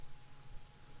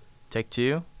Take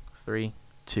 2. 3,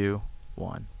 2,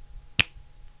 1.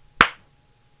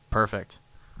 Perfect.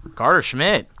 Carter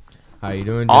Schmidt. How you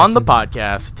doing, On the Justin?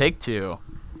 podcast. Take 2. All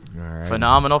right.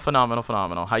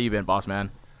 Phenomenal. How you been, boss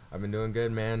man? I've been doing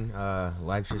good, man.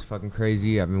 Life's just fucking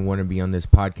crazy. I've been wanting to be on this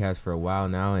podcast for a while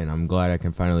now, and I'm glad I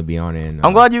can finally be on it. And,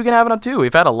 I'm glad you can have it on too.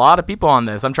 We've had a lot of people on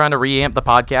this. I'm trying to reamp the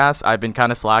podcast. I've been kind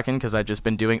of slacking because I've just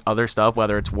been doing other stuff,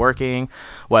 whether it's working,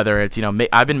 whether it's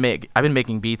I've been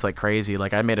making beats like crazy.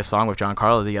 Like I made a song with John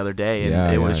Carlo the other day,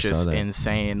 and it was just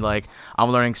insane. Like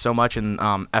I'm learning so much in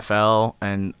FL,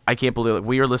 and I can't believe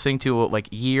we were listening to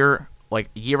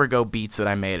year ago beats that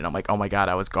I made, and I'm like, oh my god,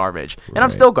 I was garbage, and I'm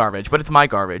still garbage, but it's my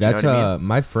garbage. That's you know what I mean?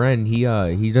 My friend.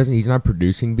 He's not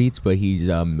producing beats, but he's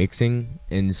mixing,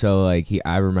 and so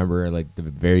I remember like the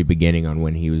very beginning on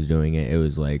when he was doing it. It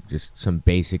was like just some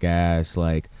basic ass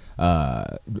like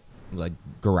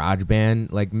garage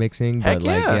band like mixing. Heck but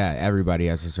yeah. Everybody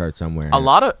has to start somewhere. A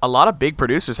lot of big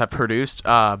producers have produced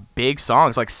big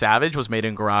songs. Like Savage was made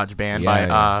in GarageBand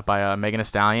by Megan Thee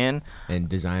Stallion, and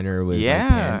Designer was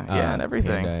and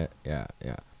everything.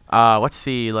 Panda, Let's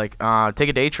see, Take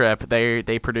a Day Trip.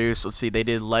 They produced. Let's see, they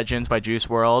did Legends by Juice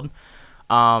WRLD.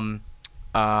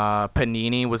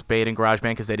 Panini was made in GarageBand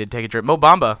because they did Take a Trip. Mo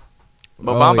Bamba,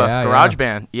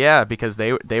 GarageBand. Yeah, because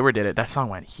they did it. That song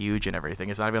went huge and everything.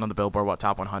 It's not even on the Billboard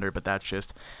Top 100, but that's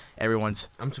just everyone's.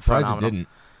 I'm surprised phenomenal. it didn't.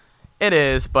 It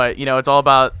is, but it's all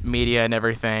about media and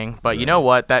everything. But you know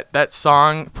what? That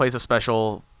song plays a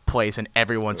special place in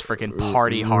everyone's freaking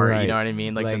party heart. Right. You know what I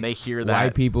mean? Like when they hear that.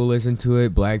 White people listen to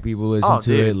it, black people listen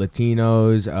to it,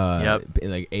 Latinos, Yep.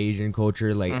 like Asian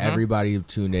culture, everybody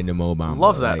tuned into Mo Bamba.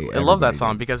 Loves that. I love that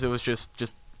song did. because it was just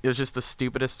it was just the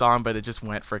stupidest song, but it just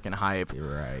went freaking hype.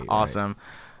 Right. Awesome.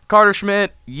 Carter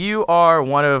Schmidt, you are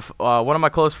one of my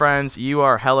close friends. You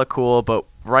are hella cool, but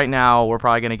right now we're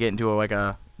probably gonna get into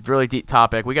a really deep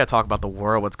topic. We gotta talk about the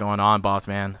world. What's going on, boss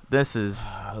man? This is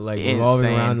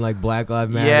revolving around Black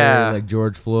Lives Matter,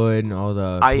 George Floyd and all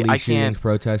the police shootings,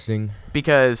 protesting.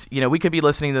 Because we could be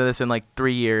listening to this in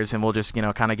 3 years, and we'll just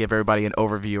kind of give everybody an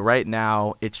overview. Right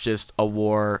now, it's just a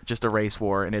war, just a race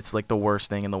war, and it's the worst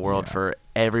thing in the world for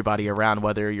everybody around,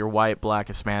 whether you're white, black,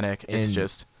 Hispanic. It's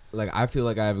just. I feel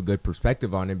like I have a good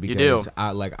perspective on it because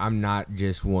I'm not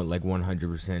just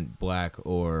 100% black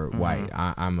or white.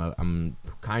 I'm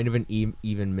kind of an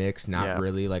even mix, not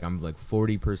really. I'm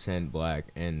 40% black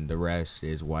and the rest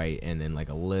is white, and then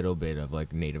a little bit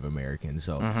of Native American.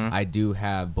 So I do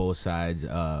have both sides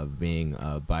of being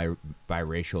a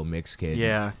biracial mixed kid.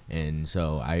 Yeah. And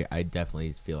so I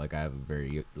definitely feel like I have a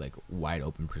very wide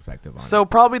open perspective on it. So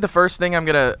probably the first thing I'm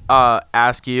gonna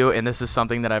ask you, and this is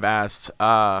something that I've asked.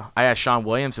 I asked Sean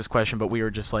Williams this question, but we were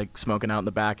just smoking out in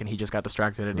the back, and he just got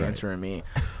distracted and answering me.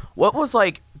 What was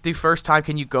the first time?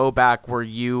 Can you go back where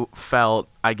you felt,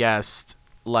 I guess,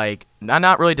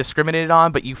 not really discriminated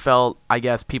on, but you felt, I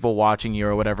guess, people watching you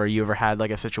or whatever? You ever had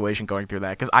a situation going through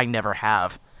that? Because I never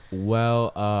have.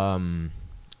 Well,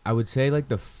 I would say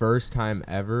the first time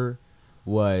ever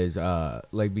was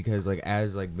because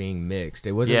as being mixed,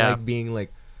 it wasn't being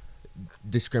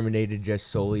discriminated just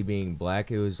solely being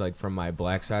black. It was from my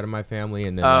black side of my family,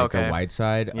 and then the white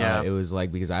side. It was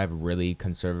because I have really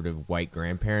conservative white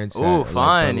grandparents. Ooh,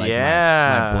 fun. My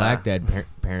black dad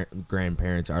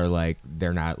grandparents are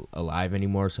they're not alive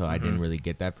anymore, so I didn't really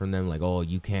get that from them.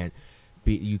 You can't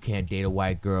date a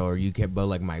white girl, or you can't.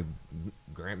 But my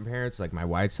grandparents, my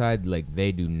white side,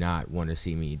 they do not want to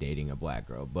see me dating a black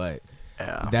girl, but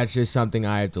that's just something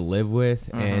I have to live with.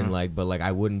 And but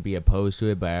I wouldn't be opposed to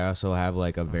it, but I also have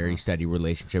a very steady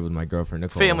relationship with my girlfriend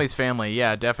Nicole. Family's family,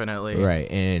 yeah, definitely. Right.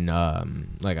 And I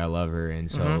love her,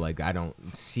 and so I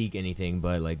don't seek anything,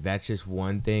 but that's just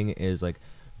one thing is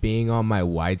being on my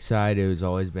white side. It has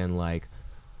always been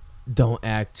don't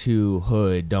act too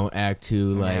hood, don't act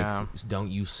too don't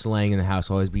use slang in the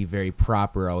house, always be very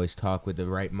proper, always talk with the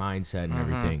right mindset and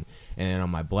everything. And then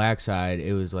on my black side,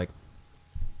 it was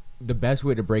the best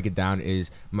way to break it down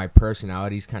is my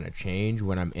personalities kind of change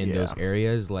when I'm in those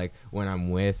areas. When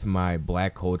I'm with my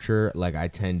black culture, I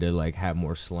tend to have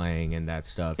more slang and that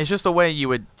stuff. It's just the way you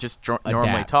would just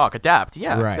normally talk. Adapt.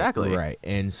 Yeah, right, exactly. Right.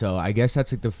 And so I guess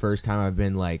that's the first time I've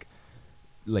been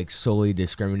solely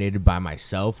discriminated by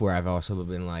myself, where I've also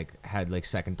been had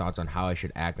second thoughts on how I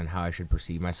should act and how I should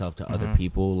perceive myself to other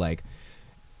people,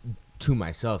 to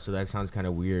myself. So that sounds kind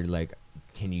of weird.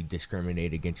 Can you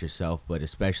discriminate against yourself? But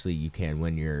especially you can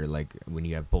when you're when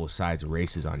you have both sides of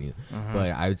races on you.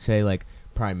 But I would say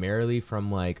primarily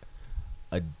from a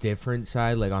different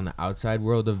side, on the outside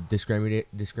world of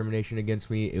discrimination against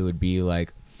me, it would be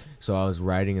so I was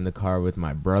riding in the car with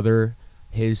my brother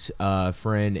his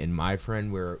friend and my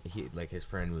friend his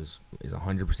friend is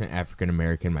 100% African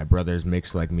American. My brother's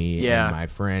mixed like me, and my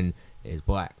friend is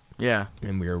black. Yeah.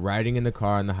 And we were riding in the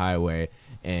car on the highway,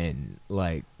 and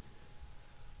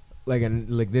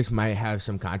this might have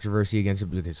some controversy against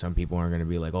it because some people are going to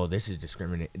be like, "Oh, this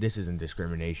isn't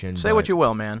discrimination." Say what you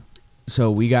will, man. So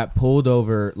we got pulled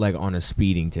over like on a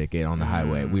speeding ticket on the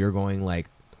highway. We were going like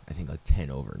I think like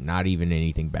 10 over, not even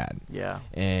anything bad. Yeah.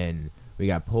 And we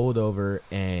got pulled over,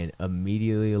 and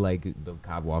immediately like the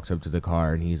cop walks up to the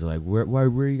car and he's like, where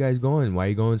are you guys going? Why are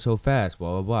you going so fast?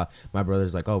 Blah blah blah. My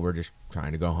brother's like, "Oh, we're just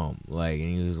trying to go home." Like,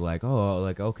 and he was like, "Oh,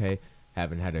 like okay,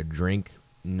 haven't had a drink."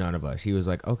 None of us. He was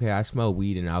like, "Okay, I smell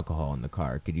weed and alcohol in the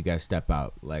car. Could you guys step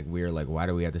out?" Like, we were like, "Why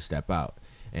do we have to step out?"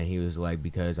 And he was like,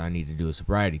 "Because I need to do a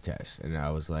sobriety test." And I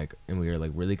was like, and we were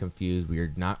like really confused. We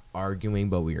were not arguing,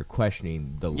 but we were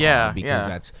questioning the law because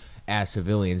that's, as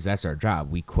civilians, that's our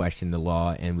job. We question the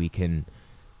law and we can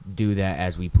do that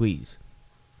as we please.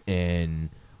 And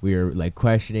we were like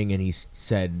questioning, and he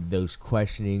said the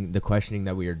questioning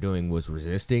that we were doing was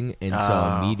resisting, and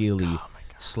so immediately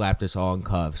slapped us all in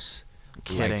cuffs.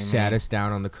 Like sat us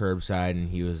down on the curbside, and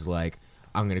he was like,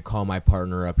 "I'm gonna call my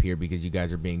partner up here because you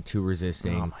guys are being too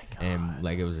resisting." Oh my God. And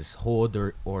like it was this whole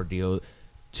ordeal.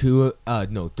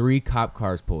 3 cop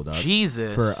cars pulled up.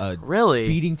 Jesus. For a really?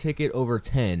 speeding ticket over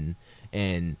 10,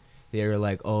 and they were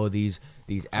like, "Oh, these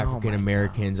African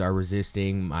Americans are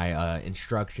resisting my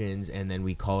instructions." And then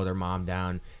we called her mom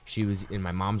down. And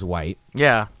my mom's white.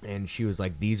 Yeah. And she was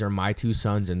like, "These are my 2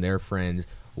 sons and their friends.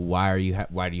 Why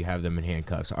do you have them in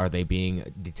handcuffs? Are they being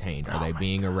detained? Are they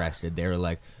being arrested?" They were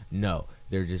like, "No,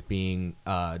 they're just being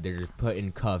they're just put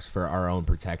in cuffs for our own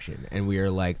protection." And we were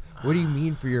like, "What do you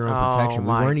mean for your own protection?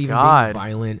 We weren't even being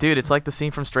violent." Dude, it's like the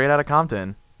scene from Straight Outta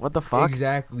Compton. What the fuck?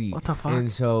 Exactly. What the fuck?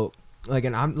 And so like,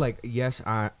 and I'm like, yes,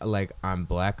 I'm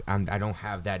black. I don't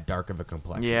have that dark of a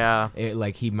complexion. Yeah.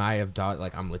 Like he might have thought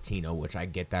like I'm Latino, which I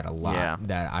get that a lot. Yeah.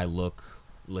 That I look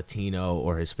Latino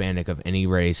or Hispanic of any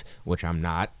race, which I'm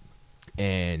not.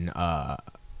 And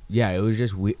it was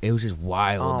just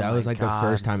wild. That was like the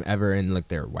first time ever. And like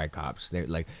there were white cops. They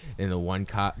like, and the one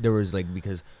cop there was like,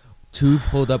 because 2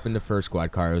 pulled up in the first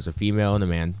squad car. It was a female and a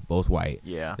man, both white.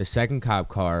 Yeah. The second cop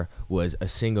car was a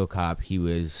single cop. He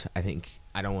was, I think,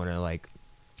 I don't want to like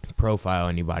profile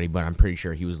anybody, but I'm pretty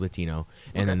sure he was Latino.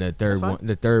 And then the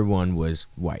third one was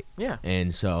white. Yeah.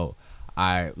 And so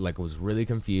I like was really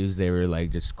confused. They were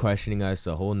like just questioning us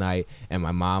the whole night, and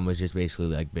my mom was just basically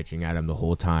like bitching at them the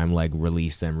whole time, like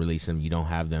release them. You don't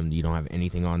have them. You don't have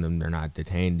anything on them. They're not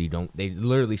detained. They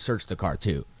literally searched the car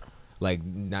too, like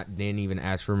didn't even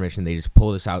ask for permission. They just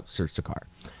pulled us out, searched the car.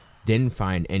 Didn't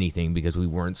find anything because we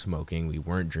weren't smoking, we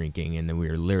weren't drinking, and then we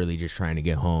were literally just trying to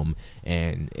get home.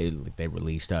 And they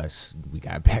released us. We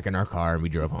got back in our car and we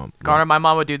drove home. Connor, my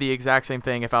mom would do the exact same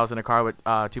thing if I was in a car with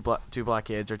two black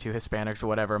kids or 2 Hispanics or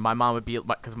whatever. My mom would be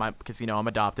because I'm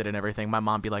adopted and everything. My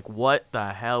mom would be like, "What the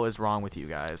hell is wrong with you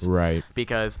guys?" Right.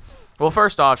 Because, well,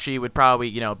 first off, she would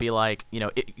probably be like,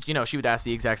 she would ask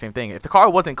the exact same thing. If the car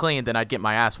wasn't clean, then I'd get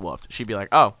my ass whooped. She'd be like,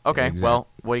 "Oh, okay, Exactly. well,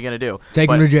 what are you gonna do? Take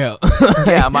him to jail."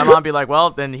 Yeah, my mom would be like,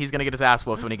 "Well, then he's gonna get his ass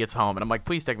whooped when he gets home." And I'm like,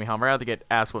 "Please take me home. I'd rather get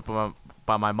ass whooped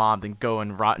by my mom than go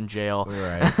and rot in jail."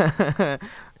 Right.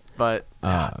 But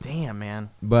damn, man.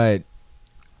 But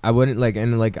I wouldn't like,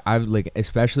 and like I've like,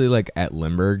 especially like at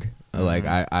Limburg, like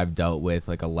I've dealt with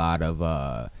like a lot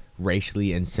of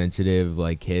racially insensitive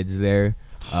like kids there.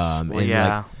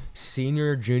 Like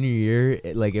senior, junior year,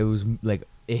 it was like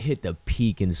it hit the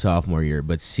peak in sophomore year,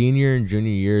 but senior and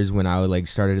junior years when I would like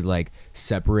started like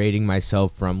separating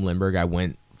myself from Limburg, I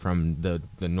went from the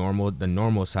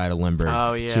normal side of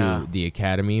Limburg to the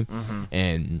academy.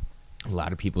 And a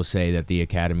lot of people say that the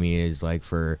academy is like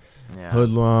for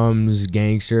hoodlums,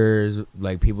 gangsters,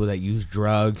 like people that use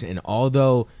drugs. And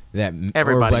although that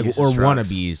everybody uses drugs.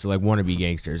 Wannabes, like wannabe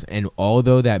gangsters, and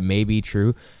although that may be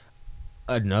true,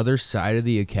 another side of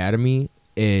the academy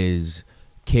is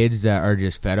kids that are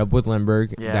just fed up with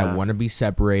Limburg, that want to be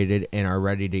separated and are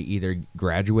ready to either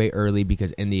graduate early,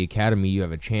 because in the academy you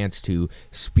have a chance to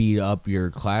speed up your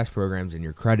class programs and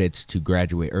your credits to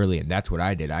graduate early. And that's what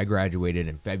I did. I graduated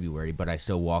in February, but I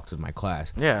still walked with my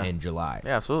class in July.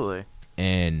 Yeah, absolutely.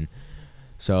 And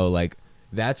so like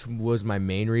that was my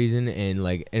main reason. And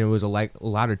it was a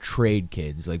lot of trade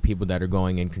kids, like people that are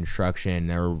going in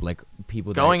construction, or like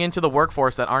people going into the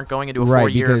workworkforce that aren't going into a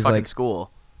 4-year fucking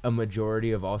school. A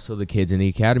majority of also the kids in the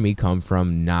academy come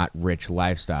from not rich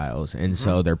lifestyles, and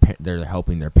so they're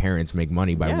helping their parents make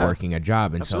money by working a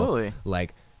job. And so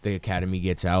like the academy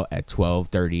gets out at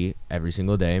 12:30 every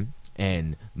single day,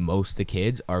 and most of the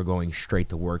kids are going straight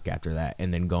to work after that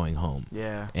and then going home.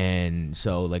 Yeah. And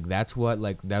so like that's what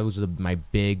like that was my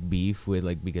big beef with,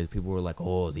 like, because people were like,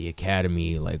 oh, the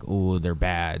academy, like, oh, they're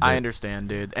bad. I understand,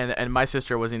 dude. And my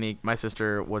sister was in the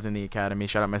academy.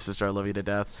 Shout out my sister, I love you to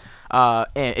death. And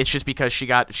it's just because she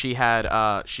got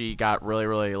really,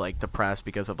 really like depressed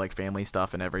because of like family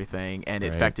stuff and everything, and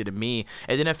it affected me.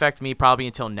 It didn't affect me probably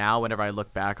until now whenever I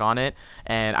look back on it,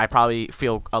 and I probably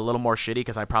feel a little more shitty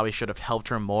because I probably should have helped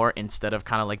her more instead of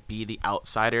kind of like be the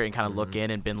outsider and kind of look in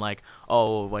and been like,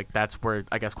 oh, like that's where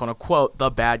I guess quote unquote the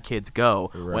bad kids go,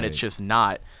 when it's just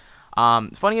not.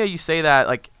 It's funny how you say that,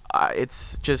 like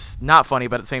it's just not funny,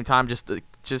 but at the same time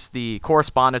just the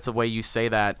correspondence of the way you say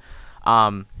that.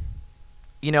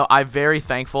 You know, I'm very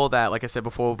thankful that, like I said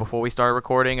before we started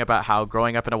recording, about how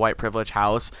growing up in a white privileged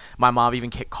house, my mom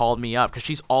even called me up because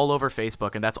she's all over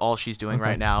Facebook and that's all she's doing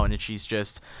right now. And she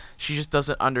just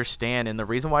doesn't understand. And the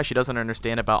reason why she doesn't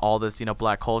understand about all this, you know,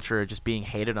 black culture just being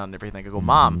hated on everything, I go,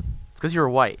 Mom, it's because you're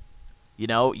white. You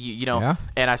know, Yeah.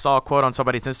 And I saw a quote on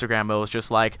somebody's Instagram. It was just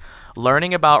like,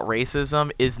 learning about racism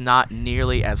is not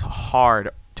nearly as hard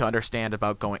to understand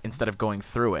instead of going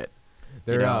through it.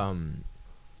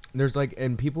 There's like,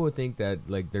 and people would think that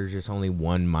like there's just only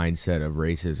one mindset of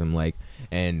racism, like,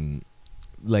 and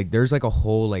like there's like a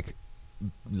whole like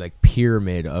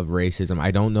pyramid of racism.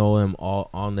 I don't know them all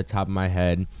on the top of my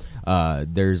head.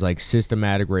 There's like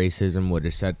systematic racism, what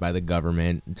is set by the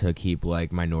government to keep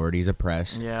like minorities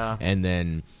oppressed. Yeah. And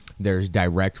then there's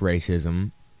direct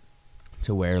racism,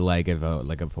 to where like if a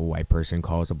white person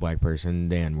calls a black person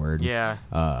the N-word. Yeah.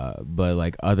 But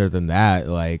like other than that,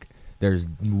 like there's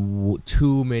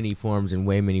too many forms and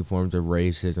way many forms of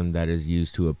racism that is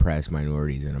used to oppress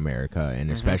minorities in America,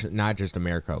 and especially not just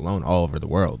America alone, all over the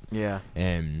world. Yeah.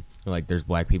 And like there's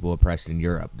black people oppressed in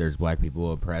Europe. There's black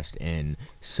people oppressed in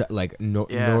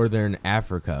northern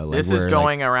Africa. Like, this is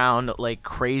going around like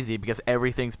crazy because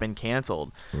everything's been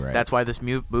canceled. Right. That's why this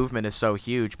movement is so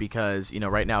huge, because, you know,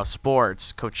 right now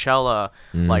sports, Coachella,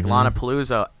 like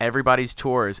Lollapalooza, everybody's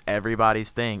tours, everybody's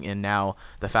thing. And now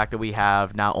the fact that we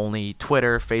have not only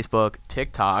Twitter, Facebook,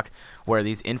 TikTok, where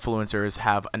these influencers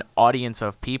have an audience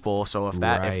of people. So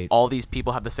if all these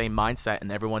people have the same mindset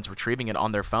and everyone's retrieving it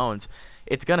on their phones,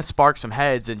 it's gonna spark some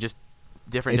heads and just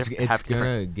different. It's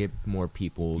gonna get more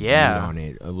people on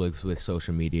it with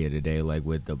social media today, like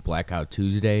with the Blackout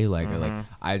Tuesday. Like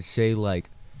I'd say like,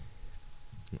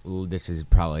 this is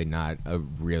probably not a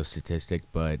real statistic,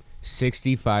 but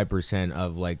 65%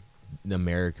 of like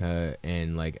America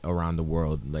and like around the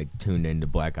world like tuned into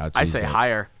Blackout Tuesday. I say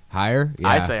higher. Higher? Yeah.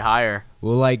 I say higher.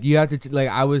 Well, like you have to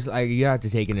you have to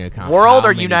take into account world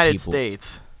or United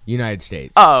States. United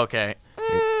States. Oh, okay.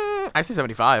 I say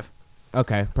 75.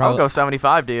 Okay, probably. I'll go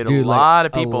 75, dude. A lot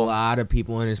of people. A lot of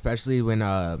people, and especially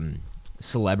when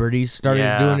celebrities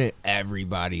started doing it,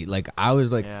 everybody. Like, I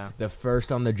was like the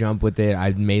first on the jump with it.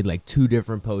 I made like 2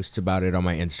 different posts about it on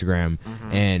my Instagram,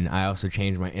 and I also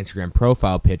changed my Instagram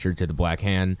profile picture to the black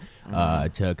hand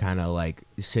to kind of like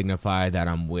signify that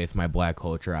I'm with my black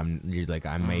culture. I'm just like,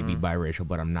 I may be biracial,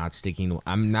 but I'm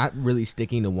not really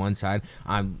sticking to one side.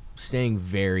 I'm staying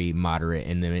very moderate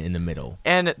in the middle.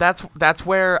 And that's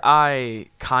where I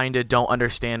kind of don't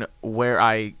understand where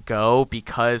I go,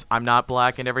 because I'm not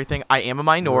black and everything. I am a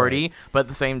minority, but at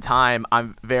the same time,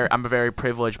 I'm a very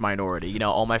privileged minority. You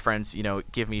know, all my friends, you know,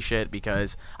 give me shit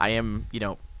because I am, you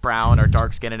know, brown or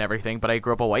dark skin and everything, but I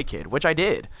grew up a white kid, which I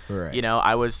did. Right. You know,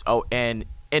 I was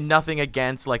and nothing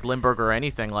against like Lindbergh or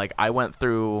anything. Like, I went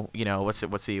through, you know,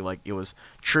 like it was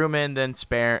Truman, then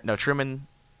Truman,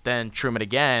 then Truman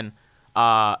again,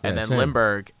 and then same.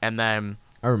 Lindbergh, and then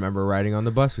I remember riding on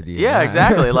the bus with you. Yeah,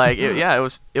 exactly. Like,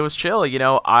 it was chill. You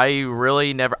know,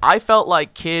 I felt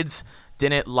like kids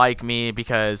didn't like me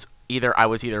because I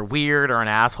was either weird or an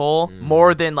asshole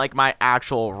more than like my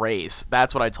actual race.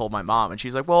 That's what I told my mom, and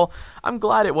she's like, "Well, I'm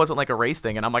glad it wasn't like a race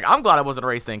thing." And I'm like, "I'm glad it wasn't a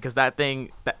race thing, because that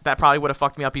probably would have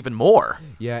fucked me up even more."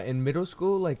 Yeah, in middle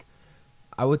school, like,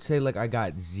 I would say like I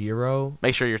got 0.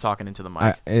 Make sure you're talking into the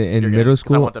mic. In middle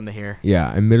school, I want them to hear.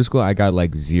 Yeah, in middle school I got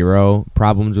like 0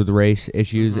 problems with race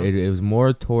issues. It was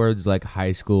more towards like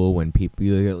high school, when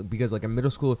people, because like in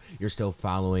middle school you're still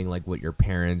following like what your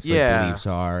parents' like, beliefs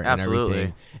are and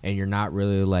everything, and you're not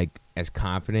really like as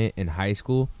confident in high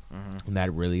school. And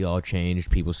that really all changed.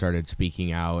 People started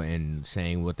speaking out and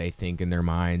saying what they think in their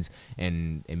minds,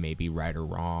 and it may be right or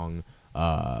wrong,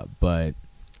 but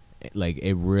like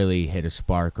it really hit a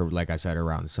spark, or like I said,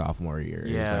 around sophomore year.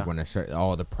 It was like when I started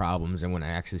all the problems, and when I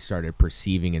actually started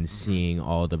perceiving and seeing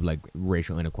all the like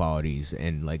racial inequalities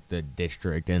in like the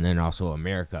district, and then also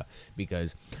America,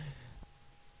 because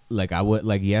like I would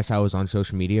like yes I was on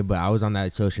social media, but I was on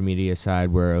that social media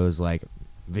side where it was like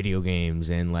video games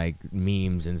and like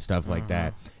memes and stuff like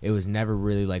that. It was never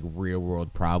really like real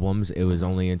world problems. It was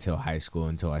only until high school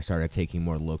until I started taking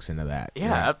more looks into that.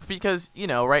 Yeah, right? because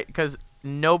right, because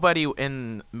nobody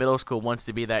in middle school wants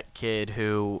to be that kid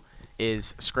who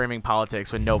is screaming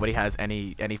politics when nobody has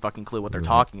any fucking clue what they're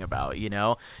talking about.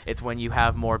 It's when you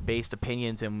have more based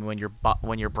opinions and when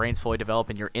your brain's fully developed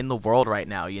and you're in the world right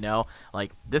now.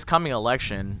 Like this coming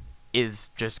election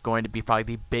is just going to be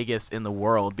probably the biggest in the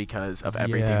world because of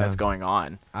everything that's going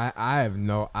on. I've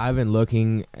been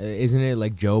looking. Isn't it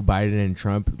like Joe Biden and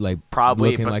Trump like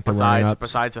probably looking like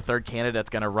besides the third candidate that's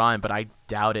going to run, but I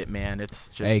doubt it, man. It's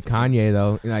just Kanye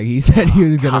though. Like he said he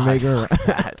was going to make her.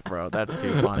 Bro, that's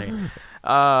too funny.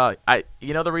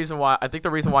 The reason why I think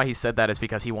the reason why he said that is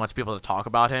because he wants people to talk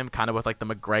about him, kind of with like the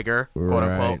McGregor quote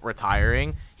unquote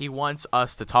retiring. He wants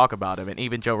us to talk about him, and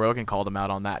even Joe Rogan called him out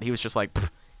on that. He was just like,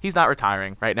 he's not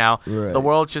retiring right now. Right. The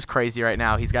world's just crazy right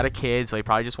now. He's got a kid, so he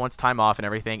probably just wants time off and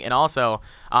everything. And also,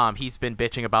 he's been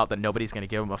bitching about that nobody's going to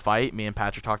give him a fight. Me and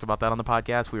Patrick talked about that on the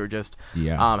podcast. We were just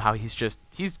how he's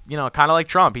kind of like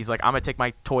Trump. He's like, I'm going to take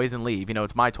my toys and leave.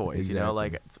 It's my toys. Exactly.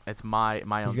 Like it's my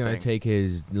own He's thing. going to take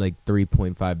his like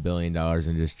 $3.5 billion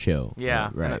and just chill.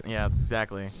 Yeah. Right. Yeah,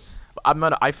 exactly.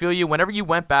 I feel you. Whenever you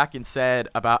went back and said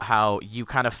about how you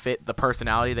kind of fit the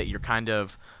personality that you're kind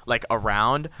of like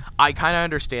around, I kind of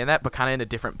understand that, but kind of in a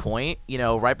different point.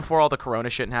 Right before all the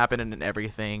Corona shit happened and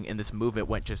everything, and this movement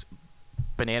went just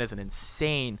bananas and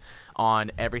insane on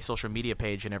every social media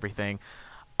page and everything.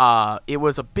 It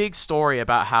was a big story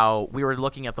about how we were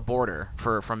looking at the border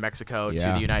from Mexico to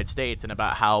the United States, and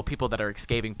about how people that are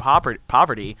escaping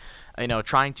poverty,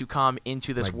 trying to come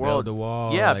into this world, build a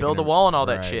wall, build a wall and all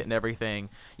that shit and everything.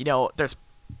 There's,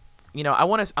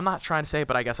 I'm not trying to say it,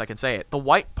 but I guess I can say it. The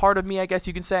white part of me, I guess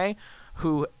you can say,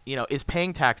 who is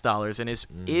paying tax dollars and is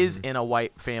in a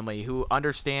white family, who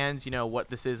understands what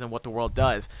this is and what the world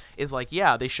does, is like,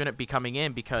 they shouldn't be coming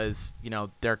in because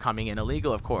they're coming in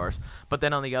illegal, of course. But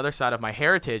then on the other side of my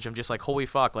heritage, I'm just like, holy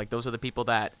fuck, like those are the people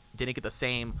that didn't get the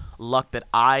same luck that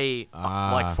I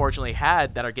fortunately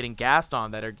had, that are getting gassed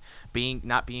on, that are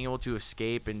not being able to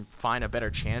escape and find a better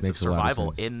chance of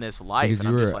survival in this life.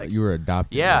 Because you were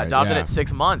adopted. Adopted at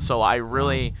 6 months, so I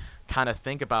really kind of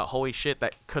think about, holy shit,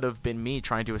 that could have been me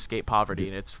trying to escape poverty.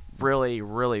 And it's really,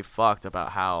 really fucked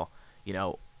about how,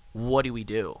 what do we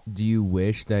do? Do you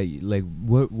wish that like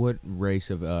what race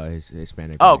of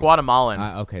Hispanic? Oh,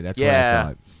 Guatemalan. Okay, that's what I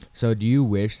thought. So do you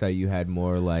wish that you had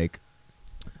more like,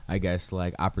 I guess,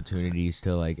 like opportunities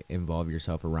to like involve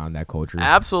yourself around that culture?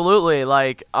 Absolutely.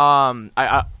 Like it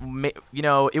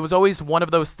was always one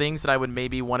of those things that I would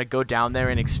maybe want to go down there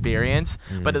and experience,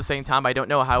 but at the same time I don't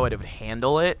know how I would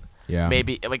handle it. Yeah.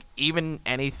 Maybe like even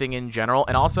anything in general.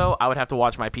 And also I would have to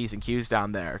watch my P's and Q's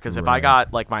down there, because if I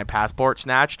got like my passport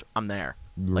snatched, I'm there.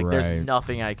 Like there's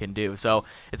nothing I can do. So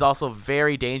it's also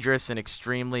very dangerous and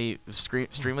extremely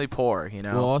poor,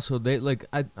 Well, also they like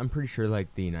I'm pretty sure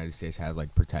like the United States has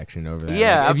like protection over that.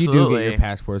 Yeah, like, absolutely. If you do get your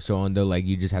passport stolen, though, like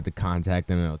you just have to contact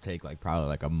them and it'll take like probably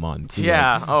like a month.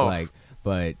 Yeah.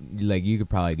 But like you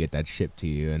could probably get that shipped to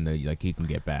you and like you can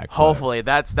get back. Hopefully,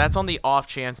 that's on the off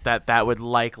chance that would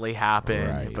likely happen.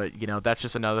 Right. But that's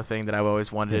just another thing that I've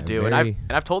always wanted to do. And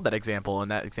I've told that example,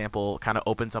 and that example kind of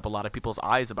opens up a lot of people's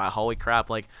eyes about holy crap,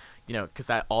 like because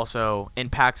that also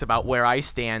impacts about where I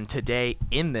stand today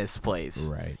in this place.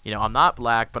 Right. I'm not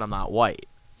black, but I'm not white.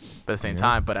 But at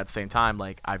the same time,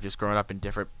 like I've just grown up in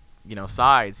different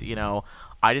sides.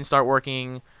 I didn't start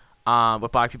working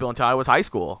with black people until I was high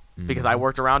school, because I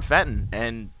worked around Fenton,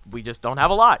 and we just don't have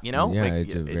a lot, Yeah, like,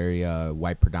 it's a very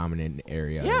white predominant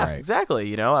area. Yeah, right.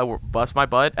 Exactly. I bust my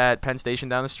butt at Penn Station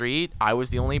down the street. I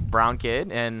was the only brown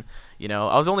kid, and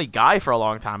I was the only guy for a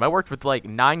long time. I worked with like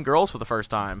 9 girls for the first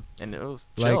time, and it was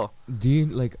chill. Do you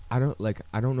like? I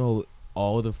don't know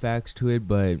all the facts to it,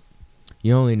 but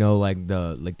you only know like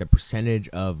the percentage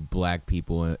of black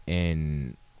people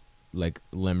in like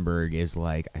Limburg is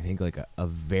like I think like a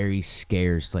very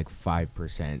scarce like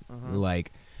 5%.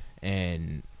 Like,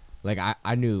 and like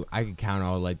I knew I could count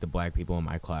all like the black people in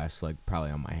my class like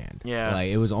probably on my hand. Yeah, like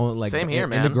it was only like same here,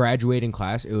 man. In the graduating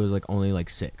class it was like only like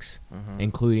 6,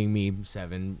 including me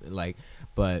 7. Like,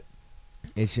 but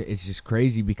it's just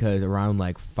crazy because around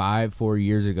like 4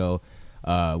 years ago,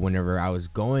 whenever I was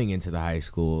going into the high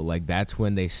school, like that's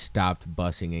when they stopped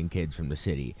busing in kids from the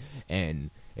city.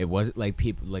 And it wasn't like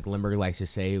people like Limburg likes to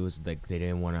say it was like they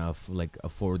didn't want to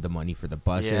afford the money for the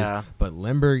buses. Yeah. But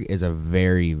Limburg is a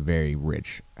very, very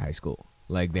rich high school.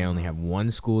 Like, they only have one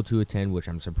school to attend, which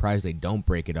I'm surprised they don't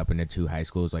break it up into 2 high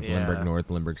schools, like Lindbergh North,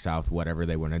 Lindbergh South, whatever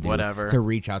they want to do to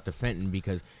reach out to Fenton,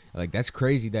 because, like, that's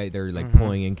crazy that they're, like,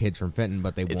 pulling in kids from Fenton,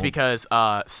 but they won't. It's because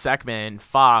Seckman,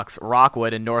 Fox,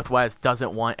 Rockwood, and Northwest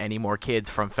doesn't want any more kids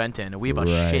from Fenton. We have a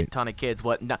shit ton of kids.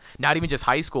 Not even just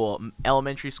high school,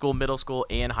 elementary school, middle school,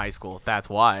 and high school. That's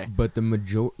why. But the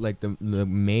the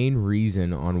main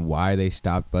reason on why they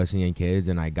stopped busing in kids,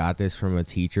 and I got this from a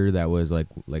teacher that was like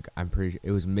I'm pretty sure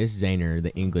it was Miss Zahner,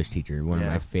 the English teacher, one of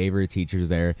my favorite teachers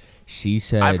there. She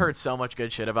said, I've heard so much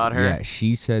good shit about her. Yeah,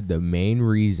 she said the main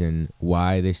reason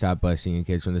why they stopped busing in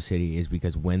kids from the city is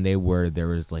because when there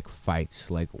was like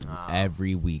fights like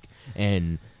every week,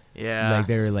 and like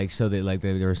they were like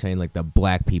they were saying like the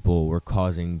black people were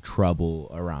causing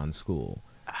trouble around school.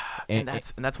 And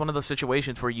that's one of those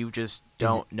situations where you just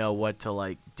don't know what to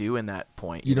like do in that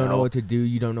point. You don't know what to do.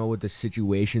 You don't know what the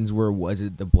situations were. Was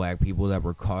it the black people that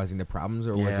were causing the problems,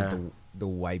 or was it the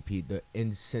white people, the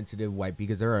insensitive white?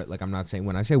 Because there are, like, I'm not saying,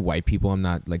 when I say white people, I'm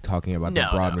not like talking about the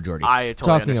broad majority. I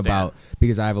totally talking understand. About,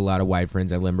 because I have a lot of white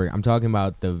friends at Lindbergh. I'm talking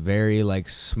about the very like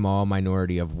small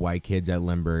minority of white kids at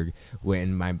Lindbergh.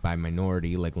 When by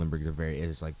minority, like Lindbergh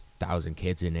is like 1,000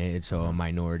 kids in it, so a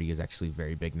minority is actually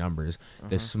very big numbers.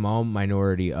 The small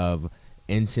minority of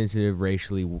insensitive,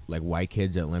 racially like white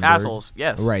kids at Lindbergh, assholes,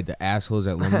 yes, right, the assholes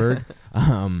at Lindbergh.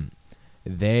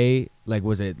 They like,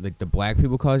 was it like the black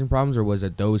people causing problems, or was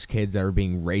it those kids that were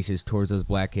being racist towards those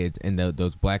black kids, and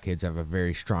those black kids have a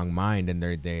very strong mind and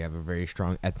they have a very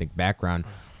strong ethnic background,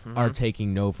 are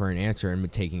taking no for an answer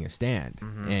and taking a stand?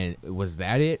 And was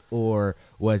that it, or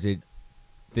was it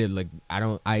like I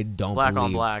don't black believe,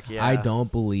 on black? Yeah, I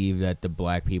don't believe that the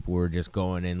black people were just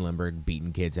going in Lindbergh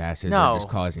beating kids' asses or just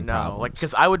causing problems. Like,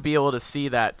 because I would be able to see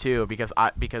that too, because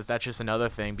that's just another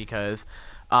thing, because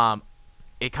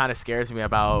it kind of scares me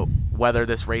about whether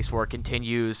this race war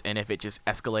continues, and if it just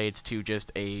escalates to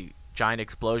just a giant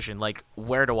explosion. Like,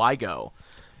 where do I go?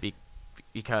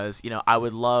 Because, I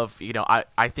would love,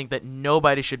 I think that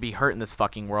nobody should be hurt in this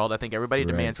fucking world. I think everybody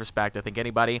demands respect. I think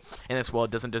anybody in this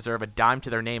world doesn't deserve a dime to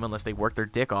their name unless they work their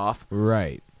dick off.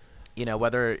 Right.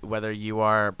 Whether you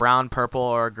are brown, purple,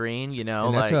 or green,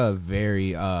 and that's a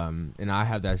very and I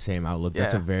have that same outlook.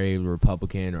 That's a very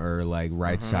Republican or like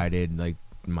right-sided like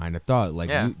mind of thought. Like,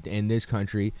 you, in this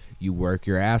country, you work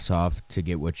your ass off to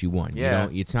get what you want.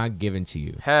 It's not given to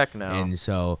you. Heck no. And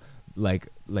so like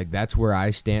that's where I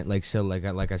stand. Like, so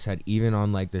like I said, even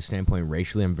on like the standpoint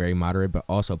racially, I'm very moderate, but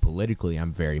also politically,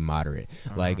 I'm very moderate.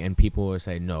 Like, and people will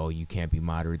say, no, you can't be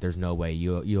moderate. There's no way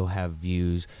you'll have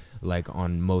views like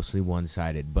on mostly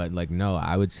one-sided. But like, no,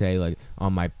 I would say like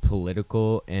on my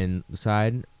political and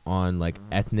side, on like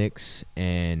ethnics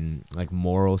and like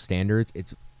moral standards,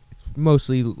 it's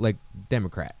mostly like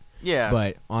Democrat. Yeah.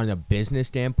 But on a business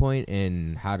standpoint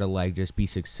and how to like just be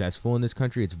successful in this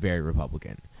country, it's very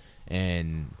Republican.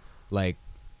 And like,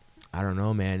 I don't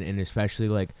know, man. And especially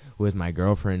like with my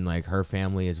girlfriend, like her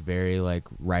family is very like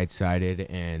right-sided,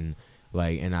 and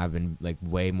like, and I've been like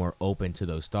way more open to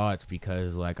those thoughts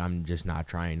because like I'm just not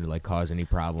trying to like cause any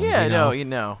problems.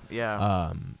 Yeah,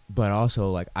 yeah. But also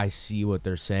like I see what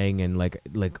they're saying, and like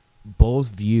both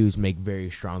views make very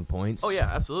strong points. Oh yeah,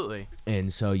 absolutely.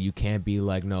 And so you can't be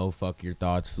like, no, fuck your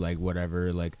thoughts, like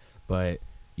whatever, like, but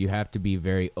you have to be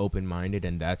very open-minded,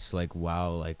 and that's like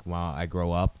while I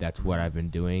grow up, that's what I've been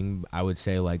doing. I would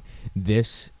say like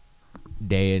this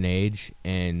day and age,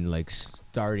 and like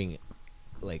starting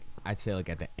like I'd say like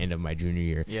at the end of my junior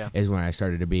year is when I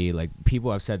started to be like,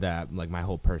 people have said that like my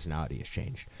whole personality has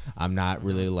changed. I'm not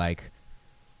really like,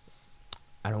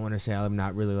 I don't want to say I'm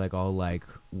not really like all like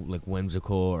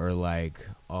whimsical or like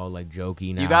all like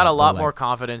jokey now. You got a lot more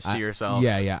confidence to yourself.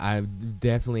 Yeah. I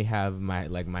definitely have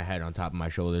my head on top of my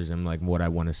shoulders, and like what I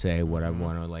want to say, what I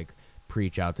want to like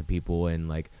preach out to people, and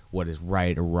like what is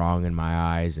right or wrong in my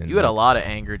eyes. And you had a lot of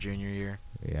anger junior year.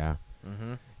 Yeah.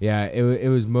 Yeah, it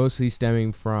was mostly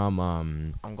stemming from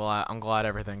I'm glad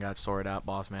everything got sorted out,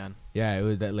 boss man. Yeah, it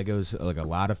was a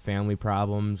lot of family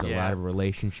problems, a lot of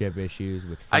relationship issues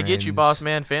with friends. I get you, boss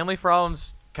man. Family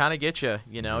problems kind of get you,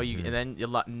 and then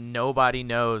nobody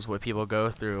knows what people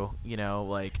go through,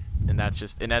 like, and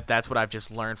that's what I've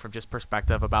just learned from just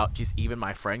perspective about just even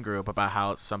my friend group, about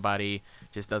how somebody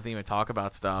just doesn't even talk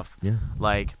about stuff. Yeah.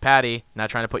 Like Patty, not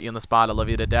trying to put you on the spot, I love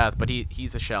you to death, but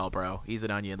he's a shell, bro. He's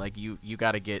an onion. Like, you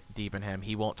got to get deep in him.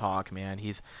 He won't talk, man.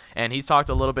 He's talked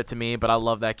a little bit to me, but I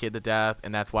love that kid to death,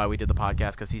 and that's why we did the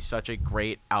podcast, because he's such a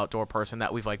great outdoor person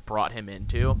that we've like brought him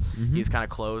into. He's kind of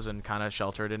closed and kind of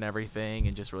sheltered and everything,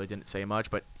 and just really didn't say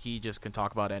much, but he just can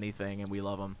talk about anything, and we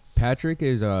love him. Patrick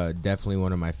is definitely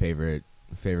one of my favorite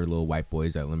favorite little white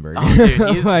boys at Lindbergh. Oh,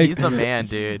 dude, he's the man,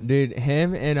 dude. Dude,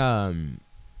 him and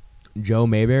Joe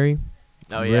Mayberry.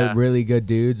 Oh yeah, really good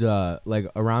dudes. Like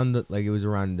it was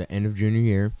around the end of junior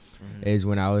year, is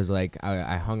when I was like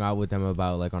I hung out with them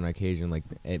about like on occasion like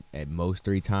at most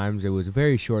 3 times. It was a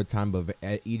very short time, but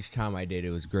at each time I did, it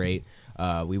was great.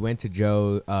 We went to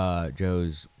Joe's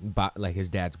like his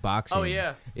dad's boxing. Oh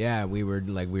yeah, yeah. We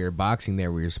were boxing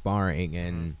there. We were sparring,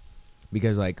 and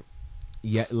because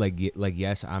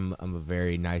yes, I'm a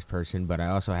very nice person, but I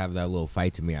also have that little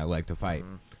fight to me. I like to fight,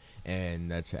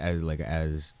 and that's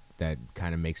as that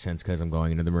kind of makes sense because I'm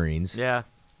going into the Marines. Yeah.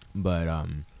 But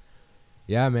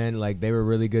yeah, man, like they were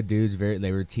really good dudes.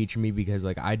 They were teaching me because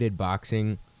like I did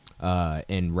boxing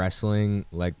and wrestling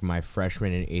like my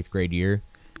freshman and 8th grade year,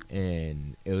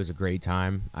 and it was a great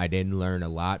time. I didn't learn a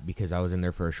lot because I was in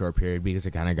there for a short period because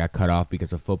it kind of got cut off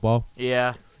because of football.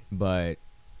 Yeah. But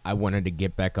I wanted to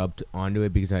get back onto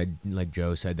it because like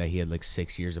Joe said that he had like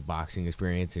 6 years of boxing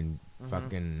experience, and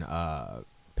fucking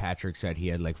Patrick said he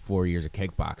had like 4 years of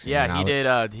kickboxing. Yeah,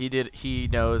 he did. He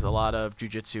knows a lot of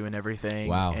jiu-jitsu and everything.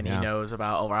 Wow, and yeah. he knows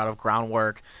about a lot of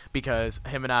groundwork because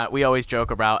him and we always joke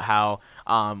about how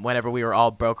whenever we were all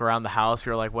broke around the house,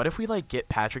 we were like, what if we like get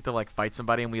Patrick to like fight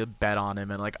somebody and we would bet on him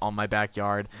and like on my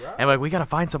backyard, and like we gotta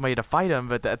find somebody to fight him.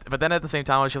 But then at the same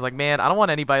time, I was just like, man, I don't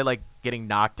want anybody like getting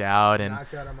knocked out and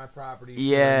knocked out on my property.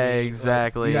 Yeah,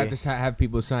 exactly. You have to have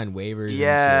people sign waivers.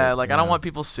 Yeah, and shit. like I don't want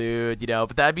people sued,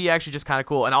 but that'd be actually just kind of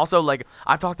cool. And also like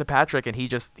I've talked to Patrick, and he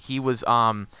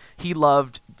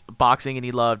loved boxing, and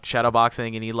he loved shadow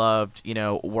boxing, and he loved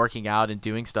working out and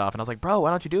doing stuff. And I was like, bro, why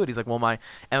don't you do it? He's like, well, my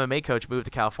MMA coach moved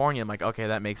to California. I'm like, okay,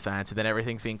 that makes sense. And then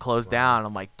everything's being closed down. And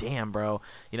I'm like, damn, bro,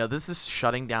 this is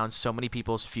shutting down so many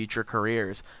people's future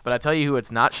careers. But I tell you who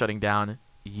it's not shutting down: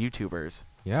 YouTubers.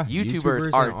 Yeah,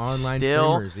 YouTubers are online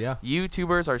still streamers, yeah.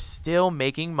 YouTubers are still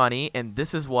making money, and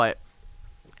this is what.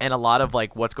 And a lot of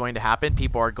like what's going to happen,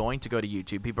 people are going to go to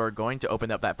YouTube. People are going to open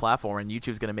up that platform, and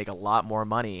YouTube's going to make a lot more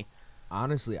money.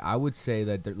 Honestly, I would say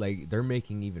that they're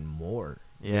making even more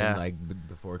than like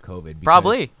before COVID.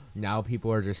 Probably. Now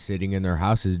people are just sitting in their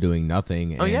houses doing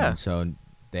nothing. Oh, yeah. So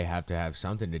they have to have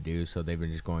something to do. So they've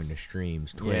been just going to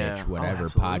streams, Twitch, Yeah. whatever,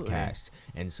 podcasts.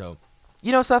 And so.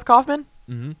 Seth Kaufman?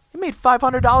 Mm-hmm. He made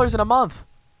 $500 in a month.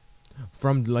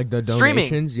 From like the Streaming.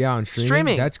 donations, yeah, on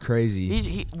streaming. That's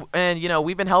crazy. And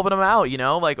we've been helping him out.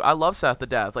 Like I love Seth to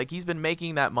death. Like he's been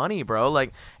making that money, bro.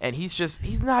 Like, and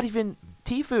he's not even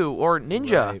Tfue or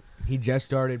Ninja. Right. He just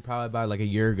started probably about like a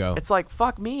year ago. It's like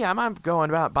fuck me. I'm going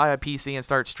to buy a PC and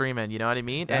start streaming. You know what I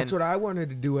mean? That's what I wanted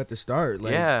to do at the start.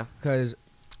 Like, yeah. Because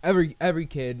every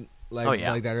kid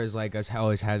like that is like us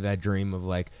always had that dream of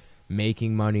like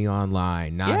making money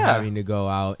online, not having to go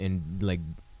out and like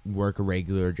work a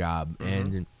regular job.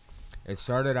 And it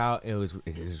started out it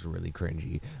is really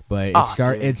cringy, but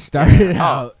it started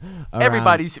out around,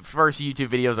 everybody's first YouTube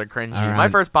videos are cringy. My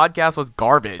first podcast was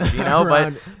garbage,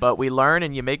 but we learn,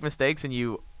 and you make mistakes, and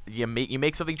you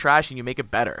make something trash and you make it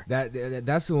better.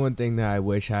 That's the one thing that I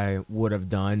wish I would have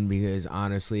done, because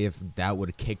honestly, if that would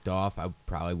have kicked off, I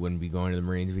probably wouldn't be going to the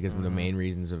Marines, because one of the main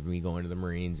reasons of me going to the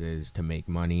Marines is to make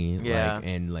money.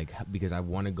 Because I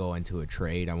want to go into a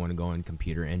trade. I want to go in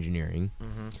computer engineering.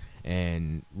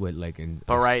 And with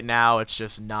but right now it's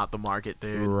just not the market,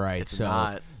 dude. Right. It's so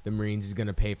not. The Marines is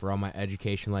gonna pay for all my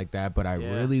education like that, but I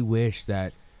really wish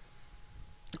that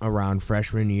around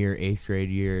freshman year, 8th grade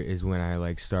year is when I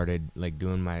like started like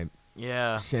doing my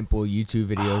simple YouTube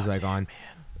videos on.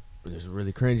 It was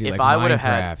really cringy, if like I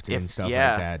Minecraft and stuff like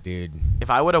that, dude.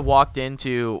 If I would have walked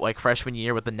into like freshman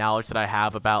year with the knowledge that I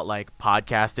have about like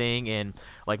podcasting and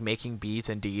like making beats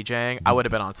and DJing, I would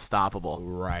have been unstoppable.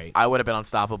 Right. I would have been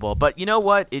unstoppable. But you know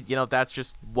what? That's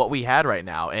just what we had right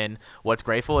now. And what's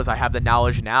grateful is I have the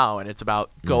knowledge now, and it's about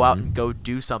go out and go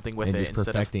do something with and it just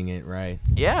perfecting it, right?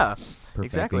 Yeah.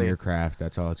 Perfecting your craft.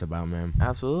 That's all it's about, man.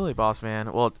 Absolutely, boss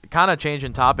man. Well, kind of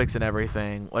changing topics and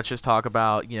everything. Let's just talk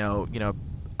about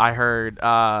I heard,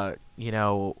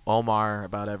 Omar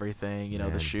about everything,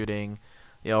 the shooting,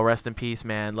 rest in peace,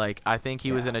 man. Like, I think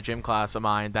he was in a gym class of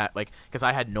mine that, like, because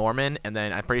I had Norman, and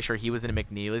then I'm pretty sure he was in a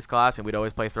McNeely's class, and we'd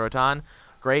always play Throton.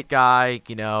 Great guy,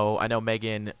 I know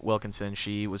Megan Wilkinson,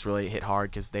 she was really hit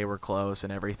hard because they were close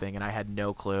and everything, and I had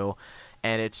no clue.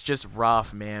 And it's just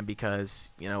rough, man, because,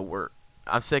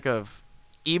 I'm sick of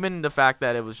even the fact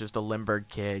that it was just a Limburg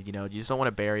kid, you just don't want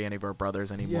to bury any of our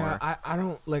brothers anymore. Yeah, I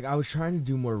don't, I was trying to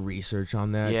do more research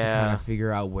on that to kind of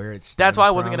figure out where it's. That's why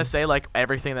I wasn't going to say, like,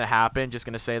 everything that happened, just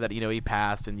going to say that, he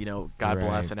passed and, God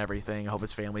bless and everything. I hope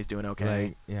his family's doing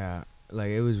okay.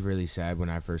 It was really sad when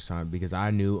I first saw him, because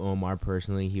I knew Omar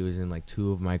personally. He was in,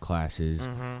 2 of my classes.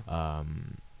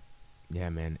 Yeah,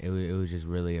 man, it was just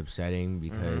really upsetting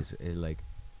because it like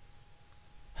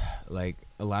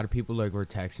a lot of people like were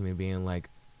texting me being like,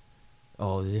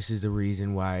 oh, this is the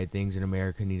reason why things in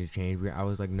America need to change. I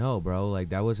was like, no, bro, like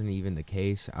that wasn't even the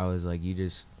case. I was like, you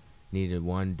just needed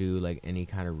do like any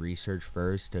kind of research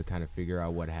first to kind of figure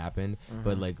out what happened.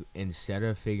 But like instead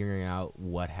of figuring out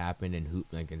what happened and who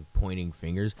like and pointing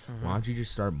fingers, why don't you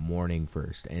just start mourning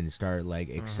first and start like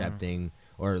accepting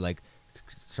or like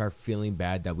start feeling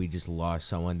bad that we just lost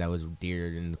someone that was dear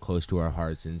and close to our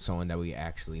hearts and someone that we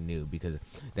actually knew, because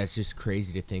that's just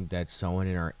crazy to think that someone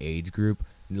in our age group,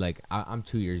 like I'm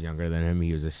 2 years younger than him.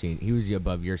 He was he was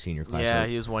above your senior class. Yeah, right?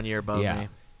 he was 1 year above me.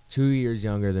 2 years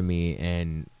younger than me,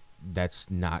 and that's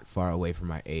not far away from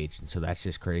my age, and so that's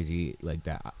just crazy. Like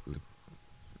that,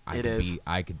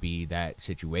 I could be that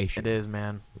situation. It is,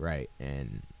 man. Right,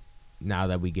 and now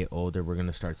that we get older, we're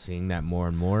gonna start seeing that more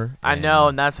and more. I know,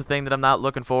 and that's the thing that I'm not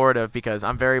looking forward to, because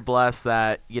I'm very blessed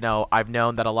that, you know, I've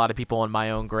known that a lot of people in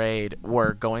my own grade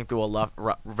were going through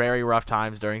very rough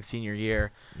times during senior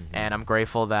year, and I'm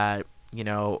grateful that, you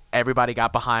know, everybody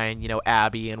got behind, you know,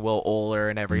 Abby and Will Oler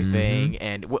and everything,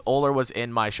 and Oler was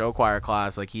in my show choir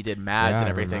class, like he did Mads and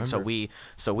everything, so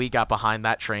we got behind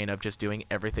that train of just doing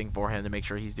everything for him to make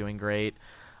sure he's doing great.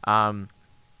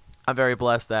 I'm very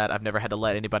blessed that I've never had to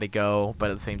let anybody go, but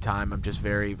at the same time, I'm just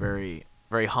very, very,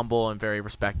 very humble and very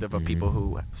respectful of people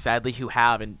who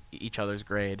have in each other's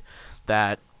grade,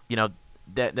 that, you know,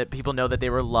 that people know that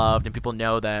they were loved, and people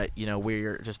know that, you know,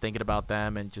 we're just thinking about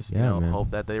them, and just, you know, man,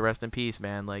 hope that they rest in peace,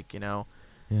 man. Like, you know.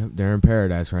 Yeah, they're in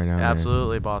paradise right now.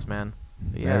 Absolutely, man. Boss man.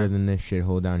 Better than this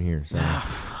shithole down here. So.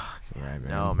 Fuck. Right, man.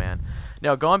 No, man.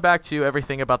 No, going back to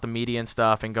everything about the media and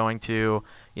stuff, and going to,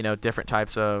 you know, different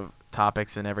types of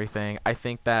topics and everything, I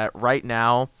think that right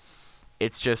now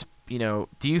it's just, you know,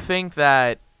 do you think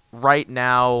that right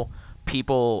now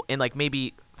people in like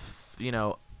maybe, you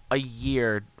know, a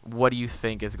year, what do you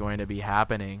think is going to be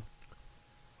happening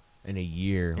in a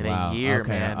year? A year,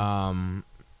 okay, man.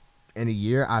 In a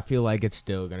year, I feel like it's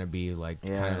still gonna be like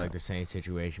kind of like the same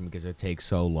situation, because it takes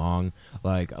so long.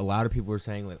 Like a lot of people were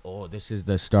saying like, oh, this is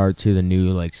the start to the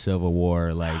new like Civil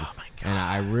War, like, oh my God. And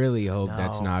I really hope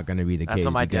that's not gonna be the case. That's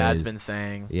what my dad's been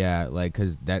saying. Yeah, like,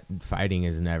 because that fighting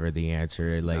is never the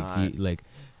answer. Like, like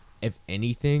if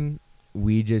anything,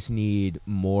 we just need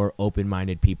more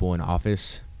open-minded people in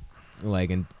office, like,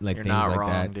 and like You're things not like wrong,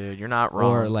 that. Dude, you're not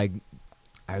wrong. Or like,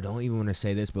 I don't even want to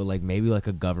say this, but like maybe like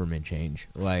a government change,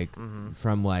 like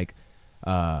from like,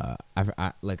 I'm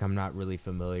not really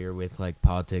familiar with like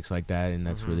politics like that, and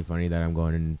that's really funny that I'm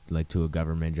going in like to a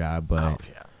government job, but.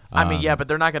 I mean, yeah, but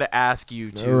they're not going to ask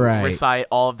you to recite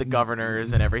all of the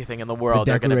governors and everything in the world.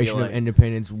 The Declaration of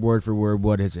Independence, word for word,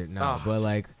 what is it? No, but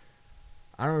like,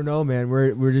 I don't know, man.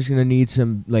 We're just gonna need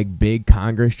some like big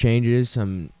Congress changes,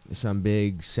 some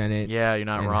big Senate, you're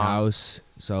not wrong. House.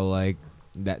 So like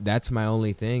that's my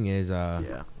only thing is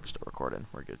we're still recording.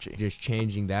 We're good, G. Just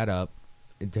changing that up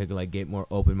and to like get more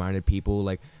open-minded people,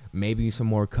 like maybe some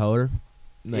more color,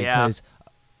 like, because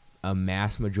a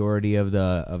mass majority of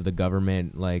the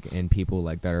government, like, and people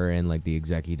like that are in like the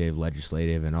executive,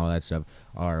 legislative, and all that stuff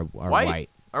are white.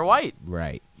 Are white,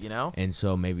 right? You know, and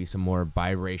so maybe some more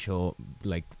biracial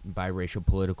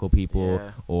political people,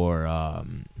 or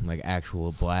like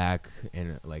actual black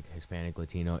and like Hispanic,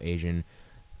 Latino, Asian,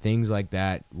 things like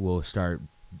that will start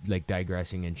like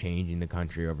digressing and changing the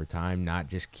country over time. Not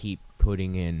just keep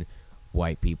putting in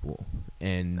white people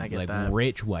and like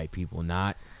rich white people,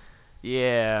 not.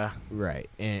 Yeah. Right.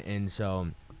 And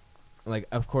so, like,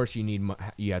 of course you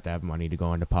have to have money to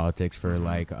go into politics for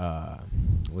like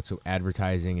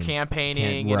advertising and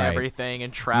campaigning and everything,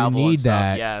 and travel you need and stuff.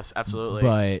 That, yes, absolutely.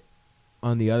 But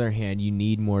on the other hand, you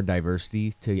need more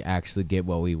diversity to actually get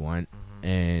what we want.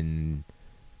 And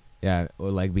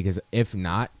because if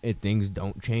things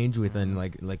don't change within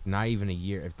like not even a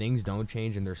year, if things don't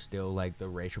change and there's still like the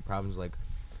racial problems,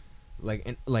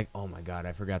 oh my God,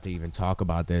 I forgot to even talk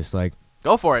about this. Like,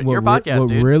 go for it. Your podcast,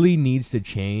 dude. What really needs to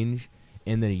change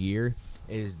in the year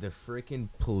is the freaking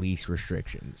police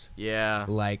restrictions. Yeah.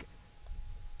 Like,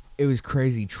 it was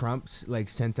crazy. Trump's like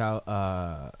sent out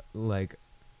a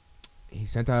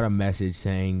message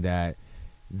saying that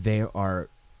they are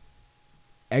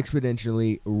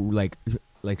exponentially like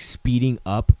speeding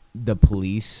up the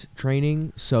police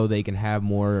training so they can have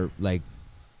more like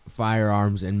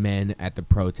firearms and men at the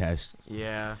protests.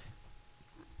 Yeah.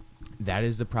 That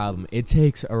is the problem. It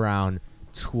takes around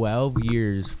 12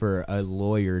 years for a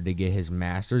lawyer to get his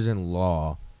master's in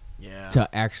law to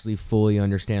actually fully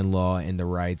understand law and the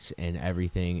rights and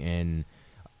everything and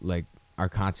like our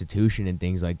Constitution and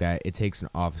things like that. It takes an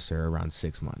officer around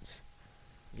 6 months.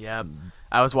 Yeah,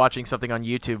 I was watching something on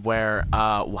YouTube where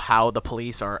how the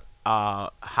police are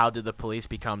how did the police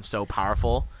become so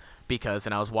powerful? Because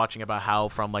and I was watching about how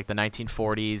from like the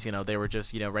 1940s, they were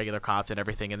just regular cops and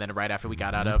everything, and then right after we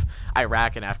got out of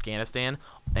Iraq and Afghanistan,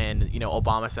 and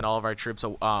Obama sent all of our troops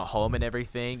home and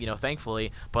everything,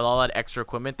 thankfully, but all that extra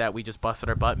equipment that we just busted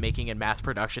our butt making in mass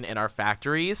production in our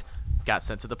factories got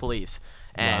sent to the police.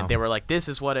 And they were like, this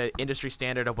is what an industry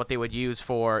standard of what they would use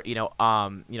for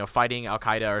fighting Al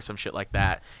Qaeda or some shit like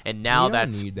that. And now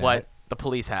that's what the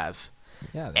police has.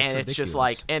 Yeah, that's and ridiculous. It's just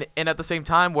like and at the same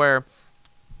time where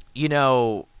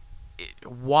how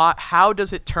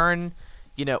does it turn?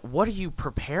 What are you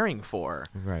preparing for?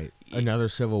 Right, another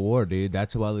civil war, dude.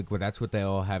 That's why that's what they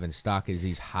all have in stock is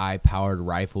these high-powered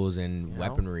rifles and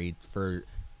weaponry for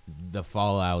the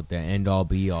fallout, the end-all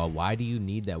be-all. Why do you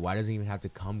need that? Why does it even have to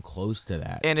come close to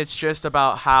that? And it's just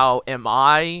about how am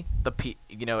I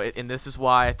and this is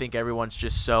why I think everyone's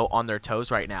just so on their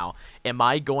toes right now. Am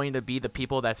I going to be the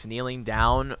people that's kneeling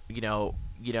down,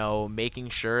 making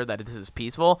sure that this is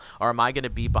peaceful, or am I going to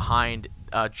be behind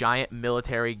a giant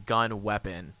military gun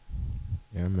weapon?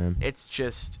 Yeah, man. It's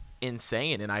just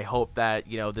insane, and I hope that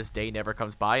this day never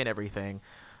comes by and everything.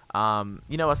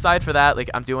 Aside for that,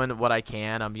 like I'm doing what I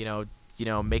can.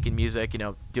 I'm making music,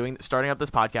 starting up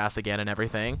this podcast again and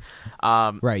everything.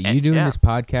 Right, you doing this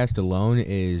podcast alone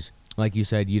is, like you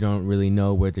said, you don't really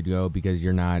know where to go because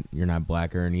you're not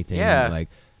black or anything. Yeah. Like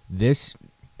this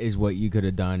is what you could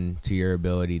have done to your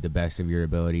ability, the best of your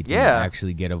ability to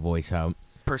actually get a voice out.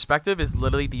 Perspective is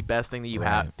literally the best thing that you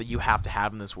have to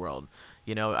have in this world.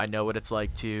 I know what it's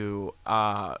like to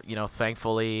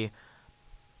thankfully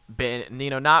been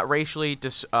not racially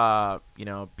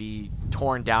be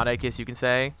torn down, I guess you can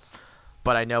say,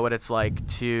 but I know what it's like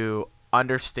to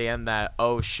understand that,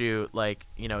 oh shoot, like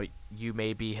you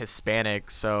may be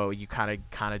Hispanic, so you kind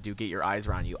of do get your eyes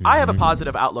around you. I have a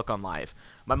positive outlook on life.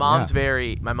 My mom's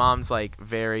very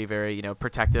very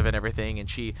protective and everything, and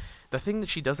the thing that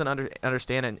she doesn't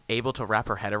understand and able to wrap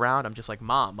her head around, I'm just like,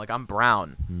 Mom, like I'm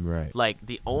brown. Right. Like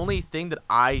the only thing that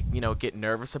I, get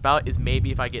nervous about is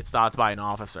maybe if I get stopped by an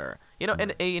officer.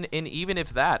 And even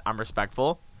if that, I'm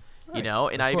respectful. Right.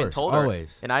 And I even told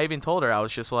her, I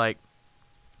was just like,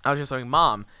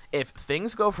 Mom, if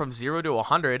things go from 0 to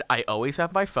 100, I always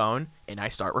have my phone and I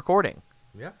start recording.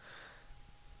 Yeah.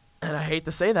 And I hate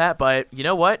to say that, but you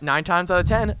know what? 9 times out of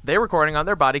 10, they're recording on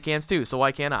their body cams too, so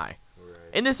why can't I?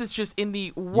 And this is just in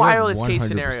the wildest case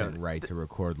scenario. Right to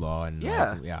record law and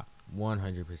 100%.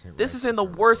 This is in the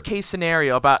worst case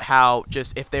scenario about how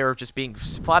just if they were just being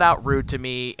flat out rude to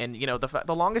me, and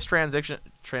the longest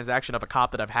transaction of a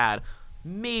cop that I've had,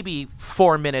 maybe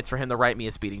 4 minutes for him to write me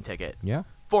a speeding ticket. Yeah.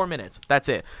 4 minutes. That's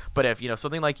it. But if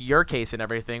something like your case and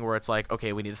everything, where it's like,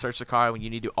 okay, we need to search the car, when you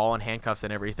need to all in handcuffs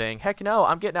and everything. Heck no,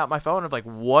 I'm getting out my phone. I'm like,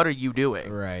 what are you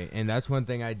doing? Right, and that's one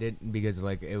thing I did because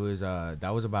like it was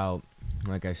that was about,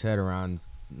 like I said, around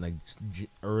like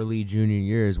early junior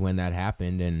years when that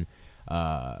happened, and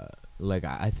like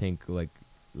I think like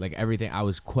everything, I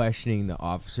was questioning the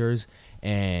officers,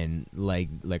 and like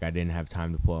I didn't have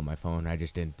time to pull out my phone. I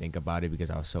just didn't think about it because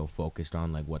I was so focused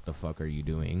on like, what the fuck are you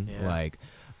doing? Yeah.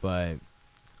 But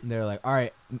they're like, all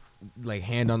right, like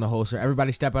hand on the holster,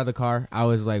 everybody step out of the car. I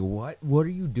was like, what are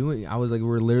you doing? I was like,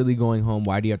 we're literally going home.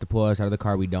 Why do you have to pull us out of the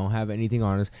car? We don't have anything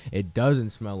on us. It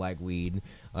doesn't smell like weed.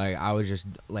 Like I was just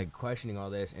like questioning all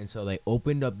this, and so they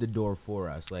opened up the door for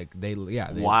us. Like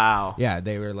wow. Yeah,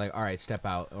 they were like, all right, step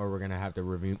out, or we're gonna have to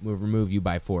remove you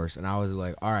by force. And I was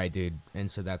like, all right, dude.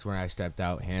 And so that's when I stepped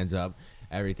out, hands up,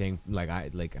 everything. Like I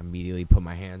like immediately put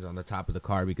my hands on the top of the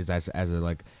car because as a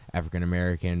like African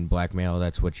American black male,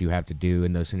 that's what you have to do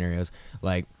in those scenarios.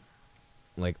 Like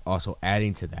also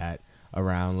adding to that,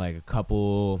 around like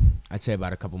I'd say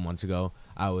about a couple months ago,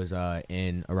 I was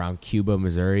in around Cuba,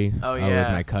 Missouri. Oh yeah.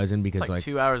 With my cousin, because it's like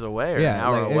 2 hours away or an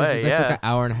hour away. It's like an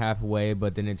hour and a half away,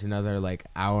 but then it's another like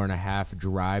hour and a half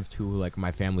drive to like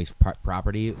my family's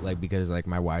property, like because like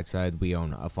my wide side, we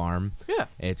own a farm. Yeah.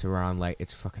 It's around like,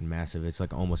 it's fucking massive. It's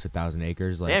like almost 1,000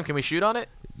 acres. Like, damn, can we shoot on it?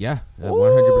 Yeah,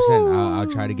 100%. I'll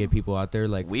try to get people out there.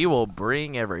 Like we will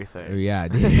bring everything. Yeah,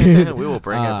 we will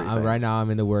bring everything. Right now, I'm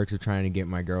in the works of trying to get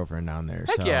my girlfriend down there.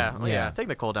 Heck so, yeah. Take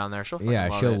Nicole down there. She'll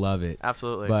love it.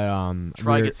 Absolutely. But she'll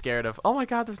probably get scared of, oh my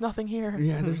god, there's nothing here.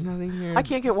 Yeah, there's nothing here. I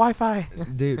can't get Wi-Fi.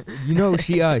 Dude,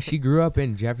 she grew up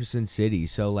in Jefferson City,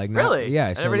 so like really,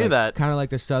 yeah. So I never knew that. Kind of like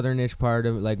the southernish part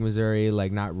of like Missouri,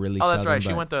 like not really. Oh, that's southern, right.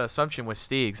 She went to Assumption with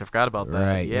Steegs. I forgot about that.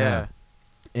 Right. Yeah.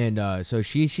 And so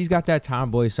she's got that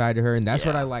tomboy side to her, and that's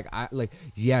what I like.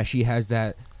 She has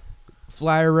that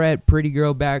flyer red, pretty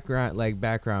girl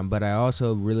background, but I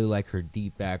also really like her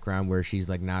deep background where she's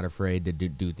like not afraid to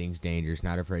do things dangerous,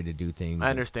 not afraid to do things. I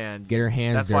understand. Get her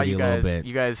hands dirty a little bit.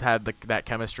 You guys had that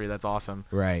chemistry. That's awesome.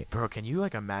 Right. Bro, can you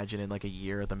like imagine in like a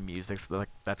year the music's like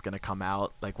that's gonna come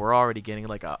out? Like we're already getting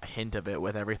like a hint of it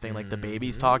with everything like the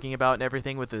baby's talking about and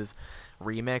everything with his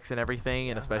remix and everything,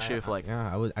 and especially if like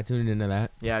I tuned into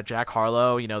that. Yeah, Jack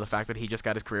Harlow. You know the fact that he just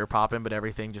got his career popping, but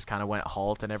everything just kind of went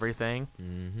halt and everything.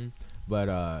 Mm-hmm.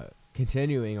 But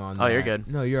continuing on. Oh, you're good.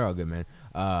 No, you're all good, man.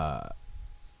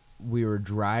 We were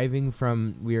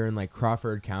in like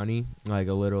Crawford County, like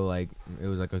a little like it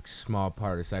was like a small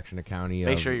part of section of county.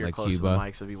 Make sure you're like close Cuba. to the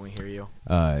mic so people can hear you.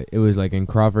 It was like in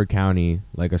Crawford County,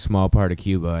 like a small part of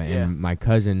Cuba, and my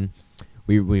cousin,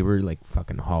 we were like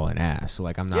fucking hauling ass. So,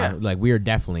 like I'm not like we were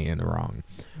definitely in the wrong.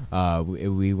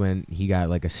 We went. He got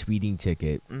like a speeding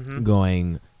ticket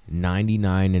going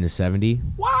 99 and a 70.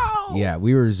 Wow. Yeah,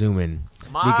 we were zooming.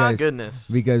 My goodness.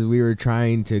 Because we were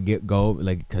trying to go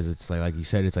like because it's like you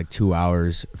said, it's like 2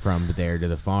 hours from there to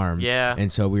the farm. Yeah.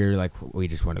 And so we were like, we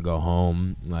just want to go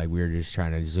home. Like we were just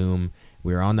trying to zoom.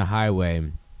 We were on the highway,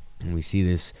 and we see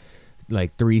this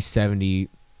like 370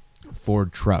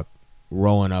 Ford truck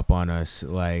rolling up on us.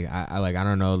 Like I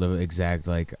don't know the exact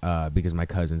because my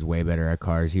cousin's way better at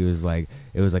cars. He was like,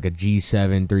 it was like a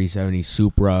G7 370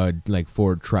 Supra like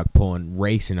Ford truck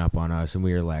racing up on us, and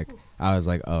we were like, I was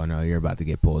like, oh no, you're about to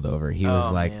get pulled over. He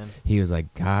was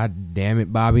like, God damn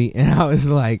it, Bobby. And I was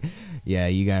like, yeah,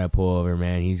 you gotta pull over,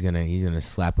 man. He's gonna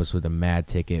slap us with a mad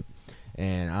ticket.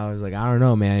 And I was like, I don't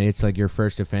know, man. It's like your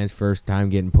first offense, first time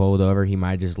getting pulled over. He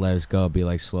might just let us go, be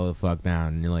like, slow the fuck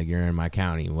down. And you're like, you're in my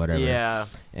county, whatever. Yeah.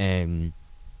 And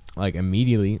like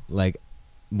immediately, like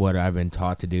what I've been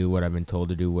taught to do, what I've been told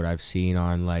to do, what I've seen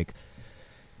on like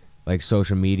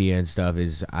social media and stuff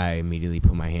is I immediately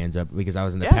put my hands up because I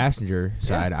was in the passenger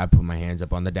side. I put my hands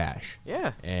up on the dash.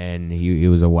 Yeah. And he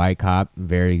was a white cop,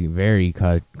 very, very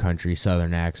country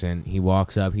southern accent. He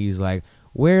walks up. He's like,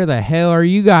 where the hell are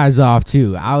you guys off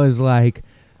to? I was like,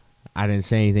 I didn't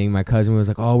say anything. My cousin was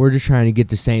like, oh, we're just trying to get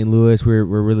to St. Louis. We're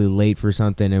really late for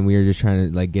something, and we were just trying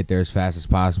to like get there as fast as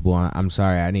possible. I'm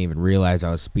sorry, I didn't even realize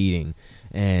I was speeding.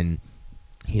 And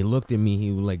he looked at me.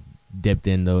 He like dipped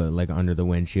in under the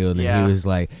windshield, and he was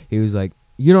like,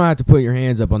 you don't have to put your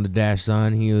hands up on the dash,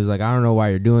 son. He was like, I don't know why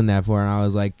you're doing that for. And I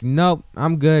was like, nope,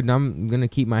 I'm good. I'm going to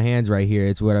keep my hands right here.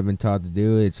 It's what I've been taught to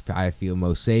do. I feel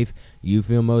most safe. You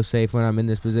feel most safe when I'm in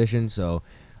this position. So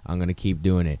I'm going to keep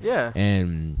doing it. Yeah.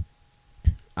 And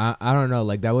I don't know.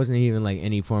 Like that wasn't even like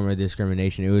any form of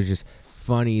discrimination. It was just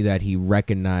funny that he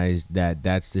recognized that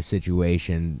that's the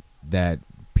situation that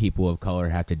people of color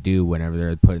have to do whenever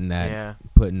they're putting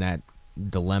that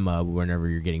dilemma whenever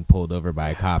you're getting pulled over by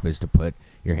a cop is to put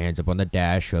your hands up on the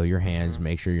dash, show your hands,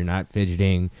 make sure you're not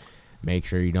fidgeting, make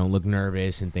sure you don't look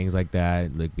nervous and things like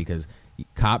that. Like because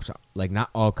cops, like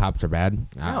not all cops are bad.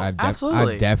 No,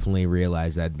 absolutely. I've definitely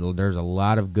realized that there's a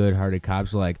lot of good-hearted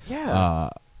cops. Like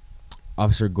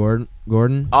Officer Gordon.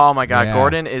 Oh my God,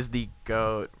 Gordon is the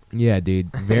GOAT. Yeah,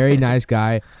 dude, very nice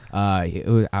guy.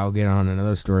 I'll get on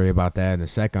another story about that in a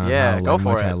second. Yeah, how go for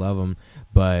much it. I love him,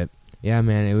 but yeah,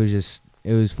 man, it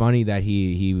was funny that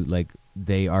he like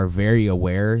they are very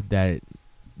aware that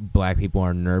black people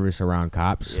are nervous around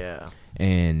cops. Yeah.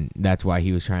 And that's why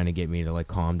he was trying to get me to like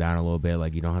calm down a little bit.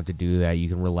 Like, you don't have to do that. You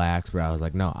can relax. But I was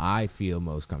like, no, I feel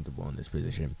most comfortable in this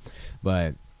position.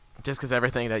 But just because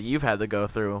everything that you've had to go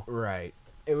through. Right.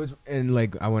 It was, and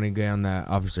like, I want to get on that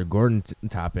Officer Gordon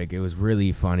topic. It was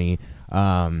really funny.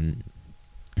 Got in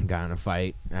a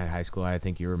fight at high school. I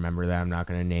think you remember that. I'm not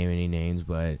going to name any names,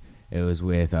 but it was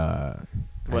with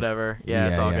whatever. Yeah,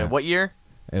 it's all good. What year?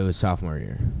 It was sophomore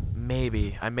year.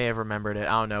 Maybe. I may have remembered it.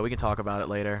 I don't know. We can talk about it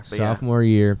later. But sophomore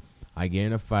year, I get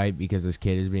in a fight because this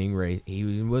kid is being racist.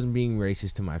 He wasn't being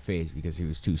racist to my face because he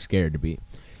was too scared to be.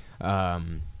 A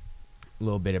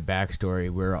little bit of backstory.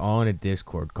 We were all in a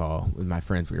Discord call with my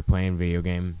friends. We were playing a video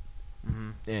game.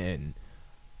 And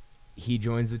he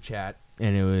joins the chat.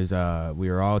 And it was, we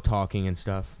were all talking and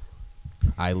stuff.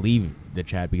 I leave the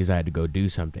chat because I had to go do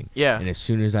something. Yeah. And as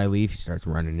soon as I leave, he starts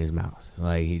running his mouth.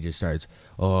 Like, he just starts,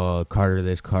 oh, Carter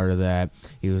this, Carter that.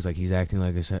 He was like, he's acting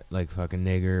like a like fucking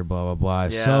nigger, blah, blah, blah.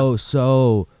 Yeah.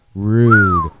 So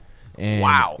rude. And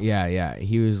wow. Yeah.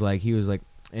 He was like,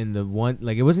 and the one,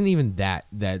 like, it wasn't even that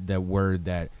word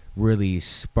that really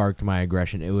sparked my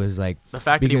aggression. It was like the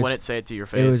fact that he wouldn't say it to your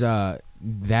face. It was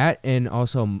that, and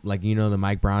also, like, you know, the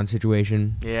Mike Brown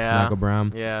situation. Yeah. Michael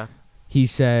Brown. Yeah. he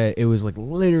said it was like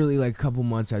literally like a couple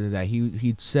months after that.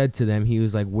 He said to them, he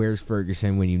was like, "Where's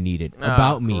Ferguson when you need it?"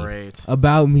 About me, great.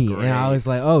 about me, Great. and I was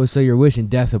like, "Oh, so you're wishing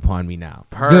death upon me now?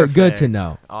 Perfect. Good to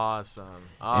know." Awesome.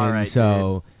 And Right,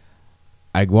 so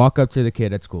I walk up to the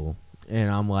kid at school, and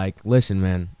I'm like, "Listen,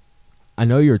 man, I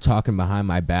know you're talking behind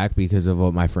my back because of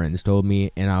what my friends told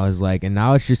me," and I was like, "And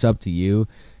now it's just up to you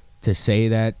to say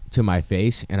that to my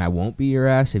face, and I won't be your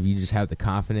ass if you just have the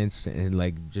confidence and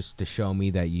like just to show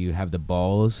me that you have the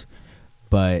balls.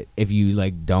 But if you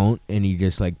like don't and you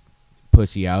just like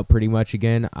pussy out pretty much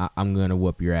again, I'm gonna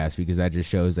whoop your ass because that just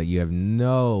shows that you have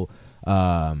no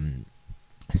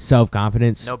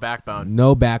self-confidence,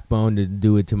 no backbone to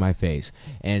do it to my face."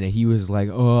 And he was like,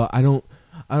 "Oh, I don't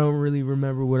really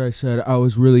remember what I said. I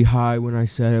was really high when I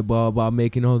said it, blah, blah,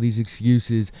 making all these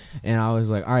excuses." And I was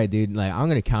like, "All right, dude, like, I'm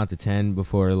going to count to 10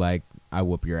 before, like, I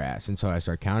whoop your ass." And so I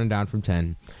start counting down from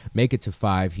 10, make it to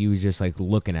 5. He was just, like,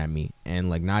 looking at me and,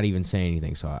 like, not even saying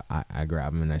anything. So I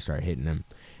grab him and I start hitting him.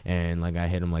 And, like, I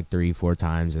hit him, like, 3-4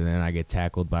 times. And then I get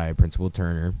tackled by Principal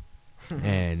Turner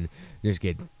and just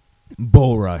get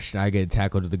bull rushed. I get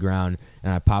tackled to the ground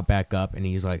and I pop back up and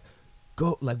he's like,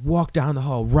 "Go, like, walk down the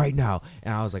hall right now."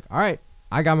 And I was like, "All right,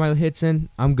 I got my hits in.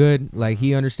 I'm good." Like,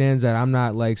 he understands that I'm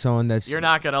not, like, someone that's... You're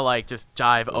not going to, like, just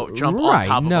jump right, on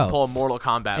top of no. him, pull a Mortal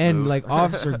Kombat and, move. like,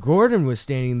 Officer Gordon was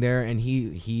standing there, and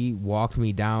he walked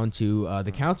me down to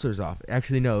the counselor's office.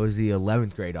 Actually, no, it was the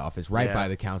 11th grade office, right by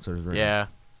the counselor's room. Yeah.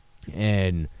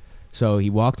 And... so he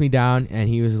walked me down, and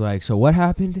he was like, "So what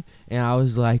happened?" And I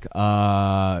was like,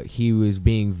 he was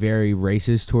being very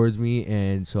racist towards me,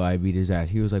 and so I beat his ass.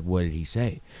 He was like, "What did he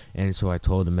say?" And so I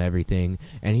told him everything,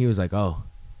 and he was like, "Oh,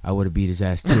 I would have beat his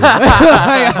ass too."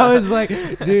 I was like,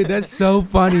 dude, that's so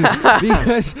funny,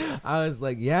 because I was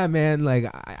like, yeah, man, like,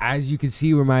 as you can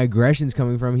see where my aggression's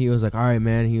coming from. He was like, "All right,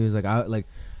 man." He was like,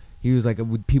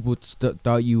 people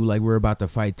thought you like were about to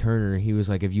fight Turner. He was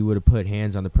like, "If you would have put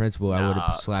hands on the principal, I would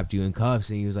have slapped you in cuffs."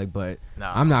 And he was like, "But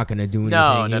I'm not gonna do anything."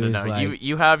 No. Like,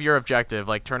 you have your objective.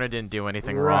 Like, Turner didn't do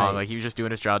anything Right. wrong. Like, he was just doing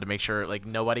his job to make sure like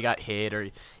nobody got hit, or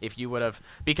if you would have,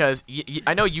 because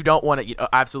I know you don't want to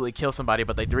absolutely kill somebody,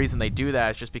 but like the reason they do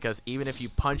that is just because even if you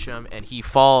punch him and he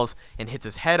falls and hits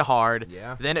his head hard,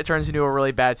 then it turns into a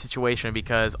really bad situation,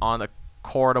 because on the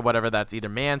court or whatever, that's either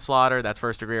manslaughter, that's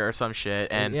first degree or some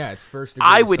shit. And it's first degree.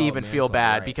 I would even feel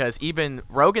bad, right. because even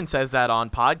Rogan says that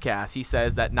on podcasts. He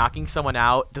says that knocking someone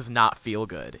out does not feel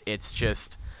good. It's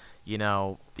just,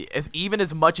 even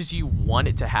as much as you want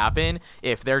it to happen,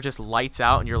 if they're just lights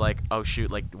out and you're like, "Oh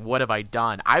shoot, like, what have I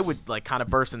done?" I would like kind of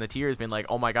burst into tears, being like,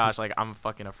 "Oh my gosh, like, I'm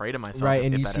fucking afraid of myself." Right,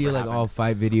 and you see like all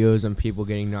fight videos and people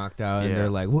getting knocked out, and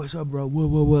they're like, "What's up, bro?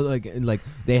 What?" Like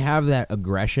they have that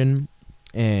aggression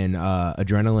and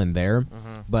adrenaline there,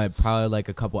 but probably like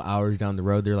a couple hours down the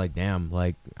road, they're like, "Damn,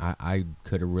 like I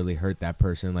could have really hurt that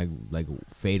person, like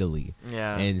fatally."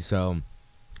 Yeah. And so,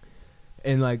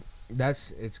 and like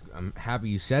I'm happy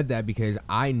you said that, because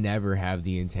I never have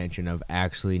the intention of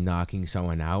actually knocking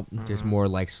someone out, just more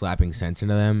like slapping sense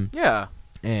into them. Yeah.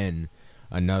 And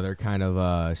another kind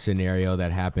of scenario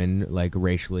that happened like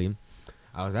racially,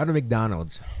 I was at a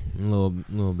McDonald's. A little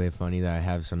bit funny that I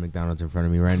have some McDonald's in front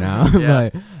of me right now.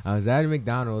 But I was at a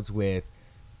McDonald's with,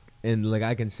 and like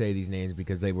I can say these names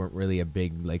because they weren't really a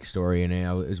big like story in it.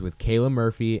 I was with Kayla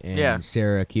Murphy and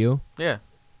Sarah Q. Yeah.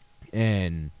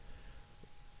 And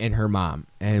her mom.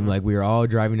 And like we were all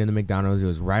driving to the McDonald's. It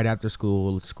was right after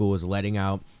school. School was letting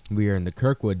out. We were in the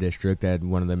Kirkwood district at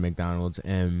one of the McDonald's,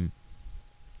 and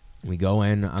we go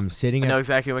in. I'm sitting. I know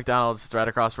exactly what McDonald's. It's right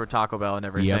across from Taco Bell and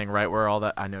everything. Right where all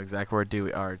that. I know exactly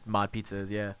where our Mod Pizza is.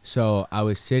 Yeah. So I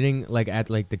was sitting like at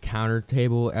like the counter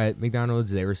table at McDonald's.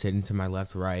 They were sitting to my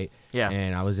left, right. Yeah.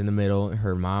 And I was in the middle.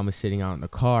 Her mom was sitting out in the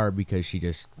car because she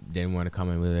just didn't want to come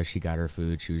in with us. She got her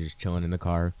food. She was just chilling in the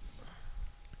car.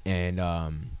 And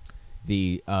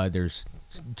there's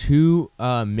two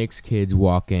mixed kids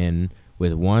walk in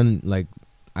with one, like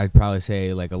I'd probably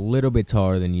say like a little bit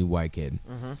taller than you, white kid.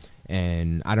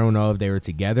 And I don't know if they were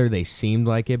together. They seemed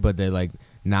like it, but they're like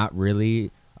not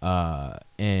really.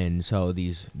 And so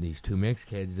these two mixed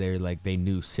kids, they're like, they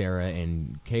knew Sarah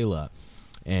and Kayla,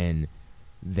 and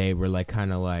they were like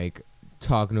kind of like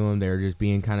talking to them. They were just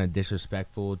being kind of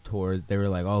disrespectful towards. They were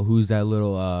like, "Oh, who's that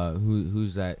little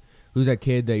who's that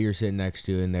kid that you're sitting next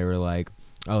to?" And they were like,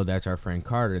 "Oh, that's our friend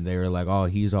Carter." And they were like, "Oh,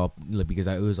 he's all," because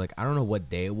it was like, I don't know what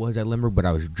day it was at Limburg, but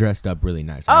I was dressed up really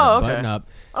nice. I had a button up.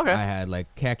 Okay. I had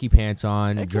like khaki pants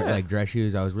on, like dress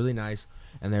shoes. I was really nice.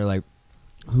 And they're like,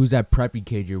 "Who's that preppy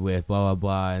kid you're with?" Blah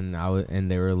blah blah. And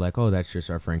they were like, "Oh, that's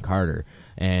just our friend Carter."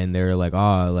 And they were like,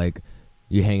 "Oh, like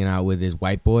you hanging out with this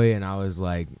white boy? And I was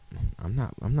like, I'm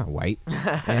not white.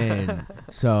 And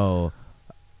so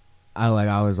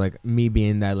I was like, me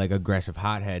being that like aggressive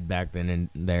hothead back then and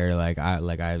there, I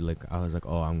was like,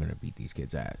 oh, I'm gonna beat these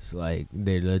kids' ass. Like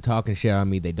they're talking shit on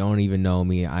me. They don't even know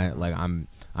me. I'm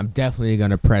definitely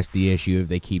gonna press the issue if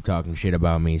they keep talking shit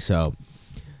about me. So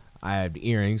I had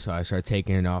earrings, so I started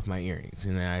taking off my earrings,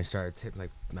 and then I started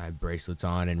I had bracelets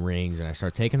on and rings, and I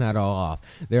started taking that all off.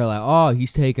 They're like, "Oh,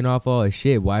 he's taking off all his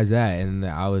shit. Why is that?" And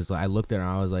I looked at her, and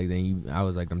I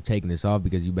was like, "I'm taking this off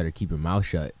because you better keep your mouth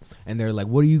shut." And they're like,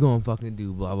 "What are you gonna fucking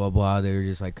do?" Blah blah blah. They were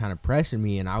just like kind of pressing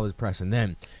me, and I was pressing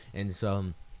them, and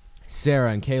so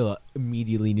Sarah and Kayla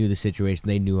immediately knew the situation.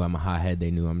 They knew I'm a hothead. They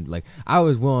knew I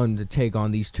was willing to take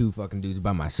on these two fucking dudes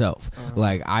by myself.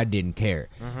 Like, I didn't care.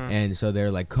 And so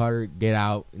they're like, Carter, get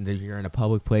out. You're in a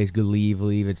public place. Good, leave.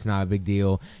 It's not a big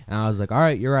deal. And I was like, all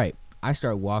right, you're right. I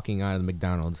start walking out of the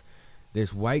McDonald's.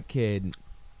 This white kid.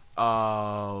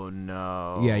 Oh,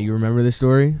 no. Yeah, you remember this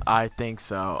story? I think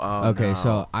so. Oh, okay, no.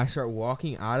 So I start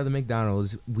walking out of the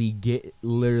McDonald's. We get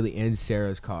literally in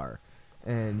Sarah's car.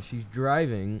 And she's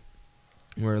driving.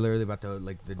 We're literally about to,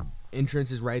 the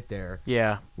entrance is right there.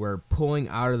 Yeah. We're pulling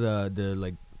out of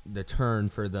the turn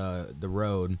for the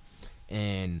road,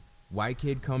 and white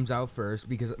kid comes out first,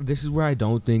 because this is where I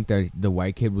don't think that the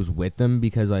white kid was with them,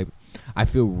 because, I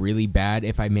feel really bad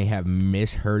if I may have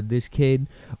misheard this kid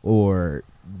or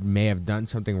may have done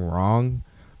something wrong,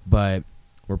 but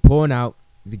we're pulling out.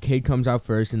 The kid comes out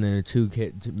first, and then the two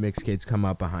mixed kids come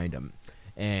up behind him,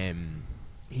 and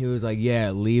he was like,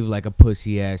 yeah, leave like a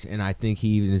pussy ass. And I think he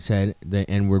even said the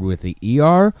N-word with the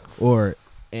ER or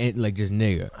just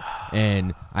nigga.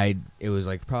 And it was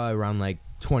probably around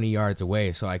 20 yards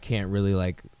away. So I can't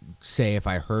really say if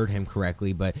I heard him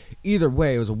correctly. But either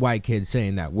way, it was a white kid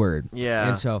saying that word. Yeah.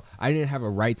 And so I didn't have a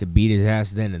right to beat his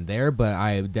ass then and there. But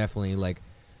I definitely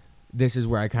this is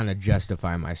where I kind of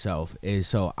justify myself. Is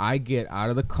so I get out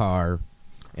of the car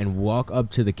and walk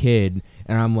up to the kid,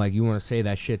 and I'm like, you want to say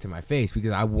that shit to my face?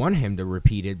 Because I want him to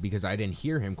repeat it, because I didn't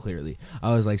hear him clearly.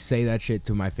 I was like, say that shit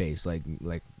to my face. Like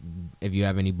if you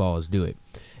have any balls, do it.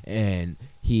 And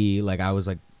he, I was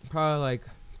probably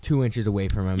 2 inches away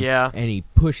from him. Yeah. And he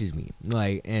pushes me.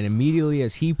 And immediately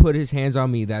as he put his hands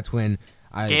on me, that's when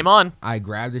Game on. I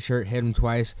grabbed the shirt, hit him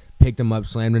twice, picked him up,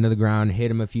 slammed him to the ground,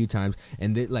 hit him a few times.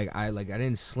 And I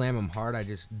didn't slam him hard, I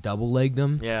just double legged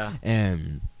him. Yeah.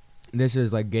 And this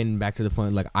is getting back to the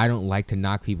fun. I don't like to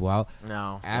knock people out.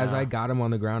 No. As I got him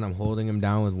on the ground, I'm holding him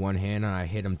down with one hand, and I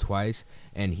hit him twice,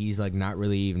 and he's not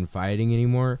really even fighting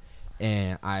anymore.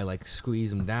 And I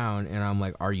squeeze him down, and I'm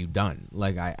like, "Are you done?"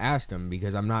 I asked him,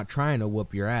 because I'm not trying to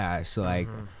whoop your ass.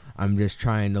 I'm just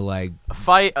trying to a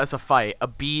fight is a fight. A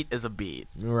beat is a beat.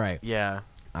 Right. Yeah.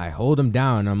 I hold him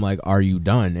down. And I'm like, "Are you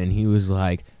done?" And he was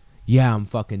like, "Yeah, I'm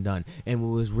fucking done." And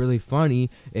what was really funny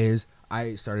is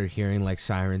I started hearing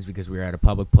sirens, because we were at a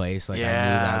public place. I knew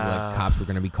that cops were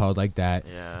gonna be called like that.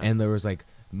 Yeah. And there was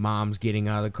moms getting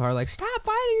out of the car stop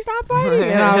fighting.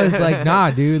 And I was like, nah,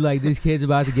 dude, this kid's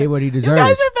about to get what he deserves. You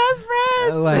guys are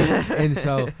best friends. And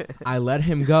so I let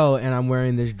him go, and I'm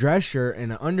wearing this dress shirt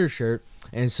and an undershirt.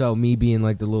 And so me being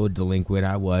the little delinquent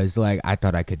I was, I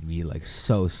thought I could be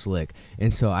so slick.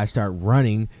 And so I start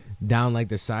running down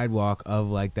the sidewalk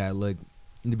of that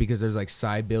because there's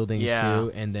side buildings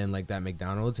too, and then that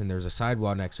McDonald's, and there's a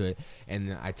sidewalk next to it,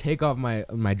 and I take off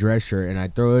my dress shirt and I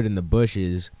throw it in the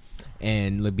bushes,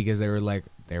 and because they were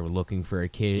looking for a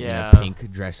kid in a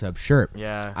pink dress up shirt.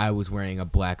 Yeah. I was wearing a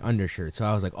black undershirt, so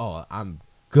I was like, oh, I'm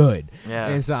good. Yeah.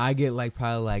 And so I get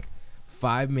probably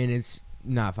 5 minutes,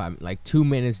 not 5, 2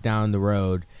 minutes down the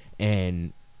road,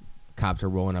 and cops are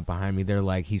rolling up behind me. They're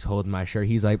he's holding my shirt.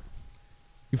 He's like,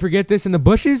 you forget this in the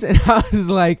bushes? And I was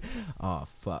like, oh,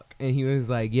 fuck. And he was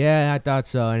like, yeah, I thought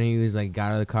so. And he was got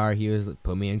out of the car. He was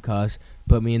put me in cuffs,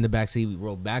 put me in the backseat. We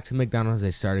rolled back to McDonald's.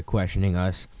 They started questioning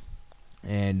us.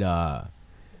 And,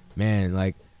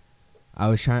 man, I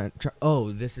was trying.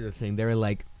 Oh, this is the thing. They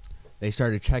were they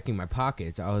started checking my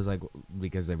pockets. I was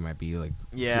because they might be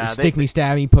stick me,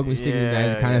 stab me, poke me, stick me,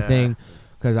 that kind of thing.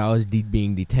 Because I was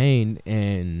being detained.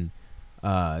 And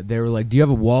they were like, do you have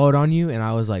a wallet on you? And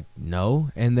I was like, no.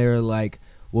 And they were like,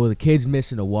 well, the kid's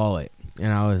missing a wallet.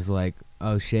 And I was like,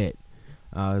 oh, shit.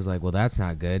 I was like, well, that's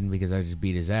not good, because I just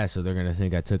beat his ass, so they're going to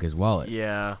think I took his wallet.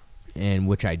 Yeah. And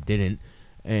which I didn't.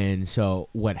 And so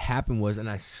what happened was, and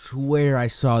I swear I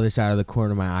saw this out of the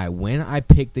corner of my eye, when I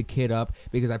picked the kid up,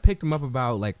 because I picked him up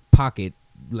about pocket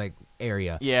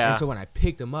area. Yeah. And so when I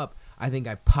picked him up, I think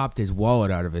I popped his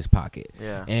wallet out of his pocket.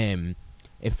 Yeah. And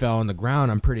it fell on the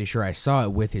ground. I'm pretty sure I saw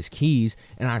it with his keys,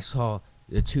 and I saw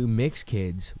the two mixed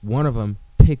kids. One of them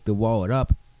picked the wallet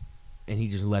up and he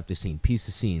just left the scene, piece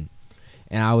of scene.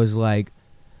 And I was like,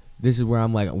 this is where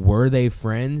I'm like, were they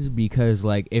friends? Because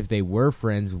like, if they were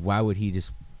friends, why would he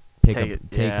just take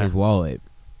his wallet?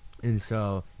 And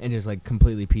just like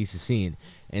completely piece of scene.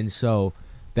 And so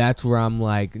that's where I'm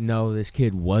like, no, this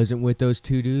kid wasn't with those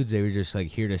two dudes. They were just like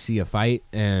here to see a fight,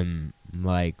 and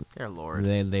like, dear Lord,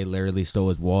 they literally stole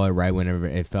his wallet right whenever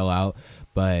it fell out.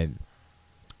 But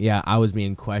yeah, I was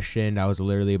being questioned. I was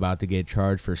literally about to get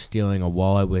charged for stealing a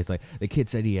wallet with like, the kid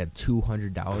said he had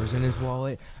 $200 in his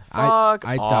wallet. I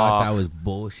thought that was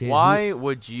bullshit. Why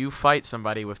would you fight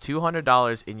somebody with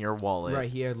 $200 in your wallet?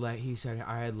 Right, he said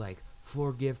I had like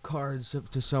 4 gift cards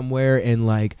to somewhere and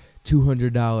like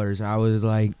 $200. I was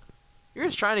like, you're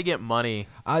just trying to get money.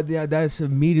 Yeah, that's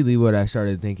immediately what I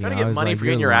started thinking. Trying to get I was money like, for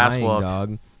getting your ass whooped,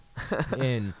 dog.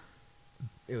 And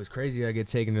it was crazy. I get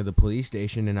taken to the police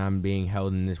station and I'm being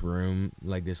held in this room,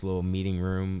 like this little meeting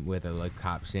room with a like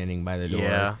cop standing by the door.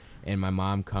 Yeah. And my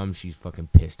mom comes. She's fucking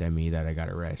pissed at me that I got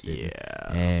arrested.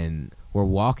 Yeah. And we're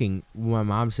walking. My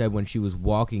mom said when she was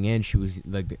walking in, she was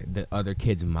like the other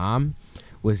kid's mom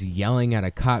was yelling at a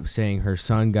cop saying her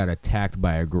son got attacked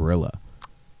by a gorilla.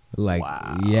 Like,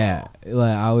 wow. Yeah,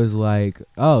 like I was like,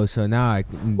 oh, so now I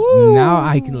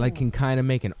can kind of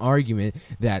make an argument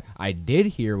that I did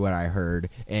hear what I heard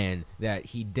and that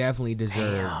he definitely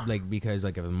deserved, like, because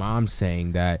like if his mom's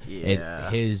saying that,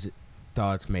 his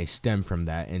thoughts may stem from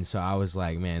that. And so I was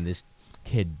like, man, this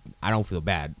kid, I don't feel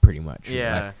bad, pretty much.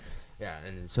 Yeah.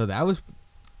 And so that was,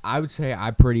 I would say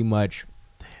I pretty much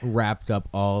wrapped up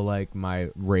all like my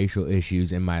racial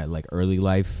issues in my like early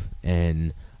life,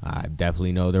 and I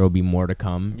definitely know there will be more to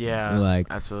come. Yeah, like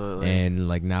absolutely. And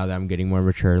like now that I'm getting more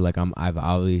mature, like I've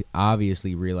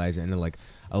obviously realized it. And like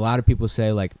a lot of people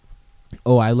say like,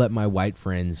 oh, I let my white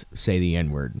friends say the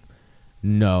N-word.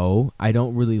 No, I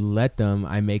don't really let them.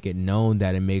 I make it known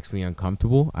that it makes me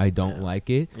uncomfortable. I don't like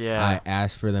it. Yeah. I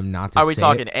ask for them not to say it. Are we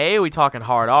talking A? Are we talking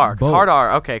hard R? Because hard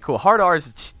R, okay, cool. Hard R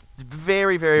is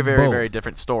very, very, very, very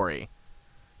different story.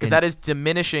 Because that is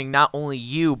diminishing not only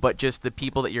you, but just the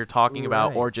people that you're talking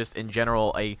about, or just in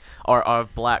general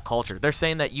of black culture. They're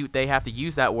saying that they have to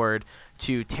use that word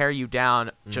to tear you down,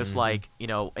 just like, you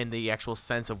know, in the actual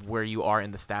sense of where you are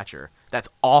in the stature. That's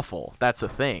awful. That's a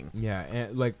thing. Yeah,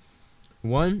 and like,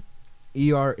 one,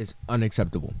 ER is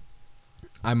unacceptable.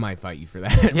 I might fight you for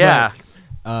that. Yeah.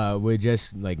 With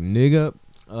just like nigga,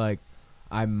 like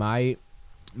I might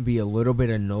be a little bit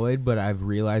annoyed, but I've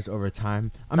realized over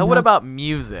time. What about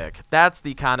music? That's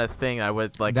the kind of thing I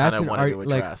would like kind of want to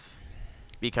address,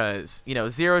 because you know,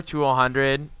 0 to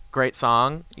 100, great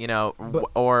song, you know,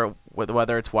 or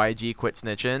whether it's YG Quit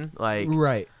Snitching, like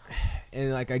right.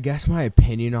 And like I guess my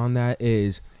opinion on that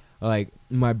is like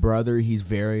my brother, he's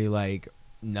very like,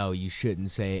 no, you shouldn't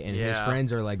say it, and his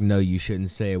friends are like, no, you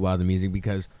shouldn't say it while the music,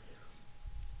 because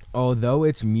although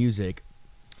it's music,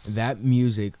 that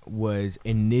music was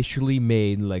initially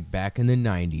made like back in the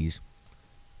 90s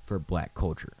for black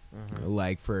culture,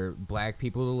 like for black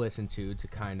people to listen to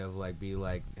kind of like be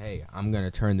like, hey, I'm going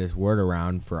to turn this word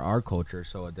around for our culture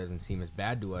so it doesn't seem as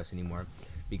bad to us anymore,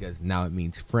 because now it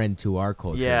means friend to our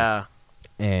culture. Yeah.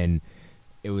 And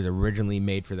it was originally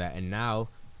made for that. And now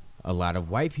a lot of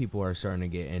white people are starting to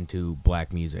get into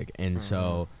black music. And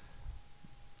so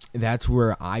that's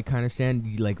where I kind of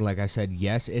stand. Like I said,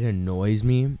 yes, it annoys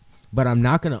me, but I'm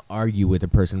not going to argue with the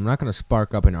person. I'm not going to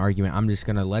spark up an argument. I'm just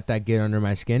going to let that get under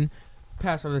my skin.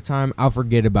 Pass over the time. I'll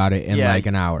forget about it in like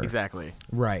an hour. Exactly.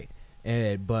 Right.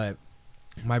 But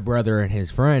my brother and his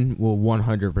friend will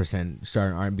 100%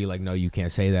 start and be like, no, you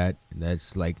can't say that.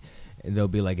 That's like, they'll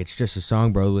be like, it's just a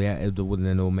song, bro. And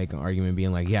then they'll make an argument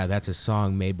being like, yeah, that's a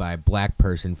song made by a black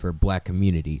person for black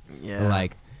community. Yeah.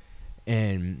 Like,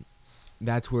 and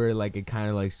that's where like it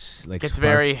kind of like it's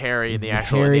very hairy in the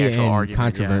actual argument,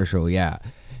 controversial, yeah.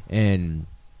 And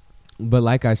but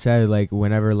like I said, like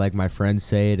whenever like my friends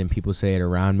say it and people say it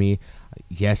around me,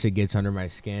 yes, it gets under my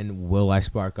skin. Will I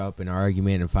spark up an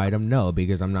argument and fight them? No,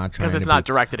 because I'm not trying. Because it's not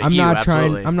directed at you.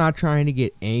 I'm not trying to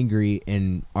get angry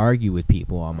and argue with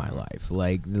people all my life.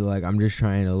 Like I'm just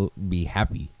trying to be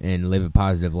happy and live a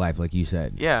positive life, like you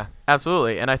said. Yeah,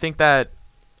 absolutely. And I think that.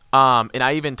 And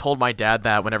I even told my dad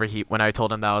that when I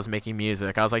told him that I was making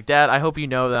music, I was like, Dad, I hope you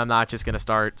know that I'm not just gonna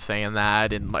start saying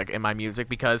that in my music,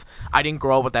 because I didn't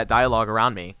grow up with that dialogue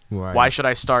around me. Right. Why should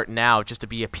I start now just to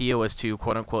be a POS to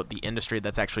quote unquote the industry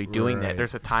that's actually doing that?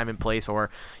 There's a time and place, or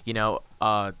the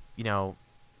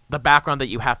background that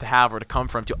you have to have or to come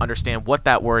from to understand what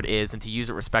that word is and to use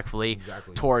it respectfully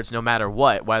towards no matter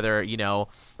what, whether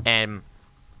and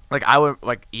like I would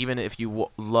like even if you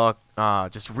look,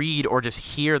 just read or just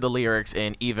hear the lyrics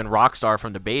in even Rockstar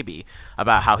from the Baby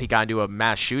about how he got into a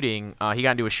mass shooting. He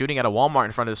got into a shooting at a Walmart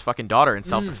in front of his fucking daughter in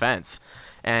self-defense,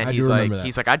 and I he's do like, remember that.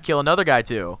 he's like, I'd kill another guy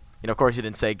too. You know, of course he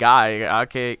didn't say guy.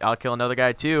 Okay, I'll kill another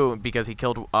guy too because he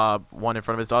killed one in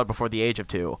front of his daughter before the age of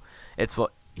 2. It's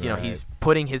you know, he's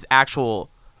putting his actual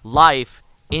life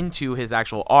into his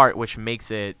actual art, which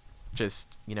makes it just,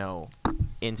 you know,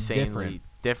 insanely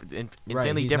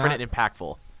insanely different and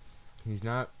impactful. He's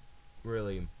not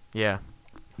really Yeah.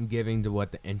 giving to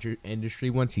what the industry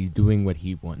wants. He's doing what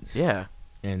he wants. Yeah.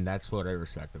 And that's what I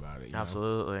respect about it. You know?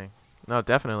 Absolutely. No,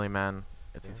 definitely, man.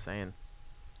 It's insane.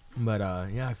 But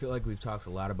yeah, I feel like we've talked a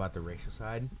lot about the racial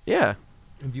side. Yeah.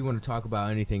 If you want to talk about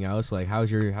anything else, like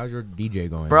how's your DJ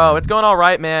going? Bro, man? it's going all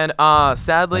right, man.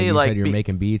 Sadly, you said you're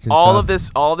making beats and all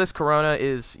stuff. all of this corona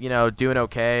is, you know, doing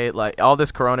okay. Like all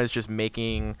this corona is just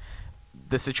making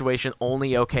the situation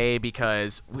only okay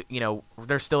because you know,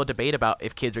 there's still a debate about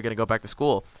if kids are going to go back to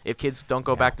school. If kids don't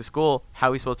go back to school, how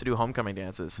are we supposed to do homecoming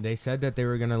dances? They said that they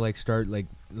were gonna like start like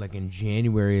in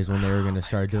January is when they were gonna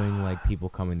start doing like people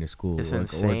coming to school, It's like,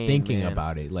 insane, or thinking man.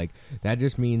 about it. Like that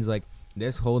just means like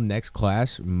this whole next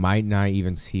class might not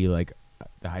even see like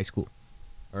the high school,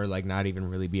 or like not even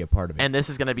really be a part of it. And this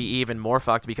is going to be even more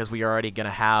fucked because we are already going to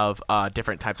have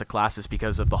different types of classes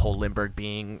because of the whole Lindbergh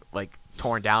being like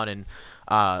torn down and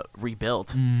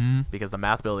rebuilt because the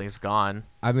math building is gone.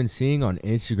 I've been seeing on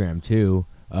Instagram too,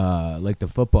 like the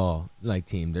football like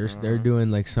team. They're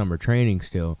doing like summer training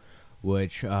still,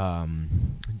 which don't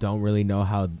really know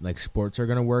how like sports are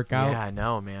gonna work out. Yeah, I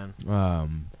know,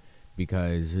 man.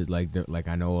 Because like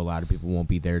I know a lot of people won't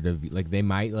be there to like they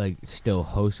might like still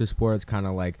host the sports, kind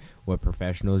of like what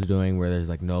professionals doing, where there's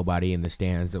like nobody in the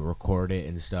stands that record it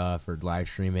and stuff or live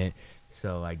stream it.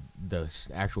 So like the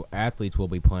actual athletes will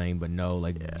be playing, but no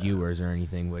like viewers or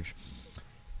anything. Which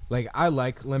like I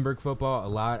like Lindbergh football a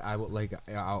lot.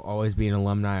 I'll always be an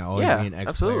alumni, always be an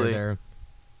ex-player there,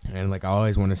 and like I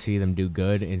always want to see them do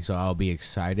good, and so I'll be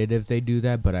excited if they do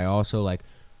that. But I also like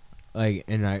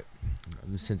and I.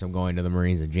 Since I'm going to the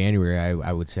Marines in January,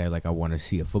 I would say like I want to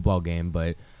see a football game,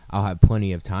 but I'll have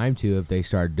plenty of time to if they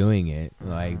start doing it,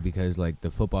 like because like the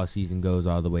football season goes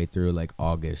all the way through like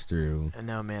August through.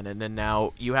 No, man, and then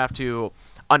now you have to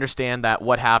understand that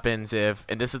what happens if,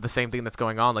 and this is the same thing that's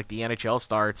going on. Like the NHL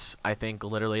starts, I think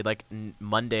literally like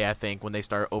Monday, I think when they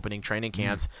start opening training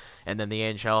camps, and then the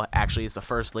NHL actually is the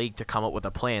first league to come up with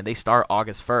a plan. They start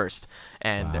August 1st,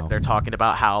 and they're talking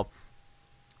about how.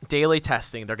 Daily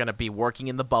testing, they're going to be working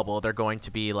in the bubble. They're going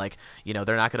to be like, you know,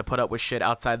 they're not going to put up with shit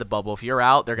outside the bubble. If you're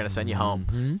out, they're going to send you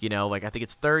home. You know, like I think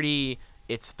it's 30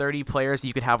 players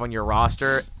you can have on your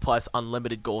roster plus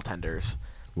unlimited goaltenders.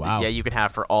 Wow. Yeah, you can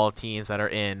have for all teams that are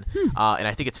in. And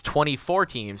I think it's 24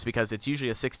 teams because it's usually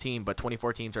a 16, but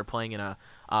 24 teams are playing in a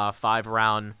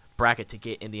 5-round bracket to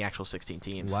get in the actual 16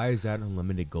 teams. Why is that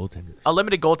unlimited goaltenders?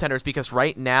 Unlimited goaltenders because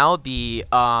right now the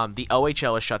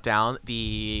OHL is shut down,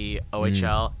 the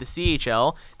OHL, the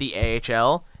CHL, the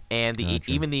AHL, and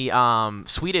even the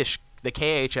Swedish, the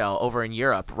KHL over in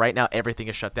Europe. Right now everything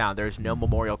is shut down. There's no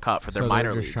Memorial Cup for their minor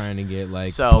they're leagues. Just trying to get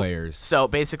like players. So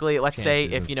basically, let's say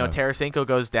chances if you know and Tarasenko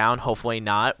goes down, hopefully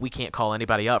not. We can't call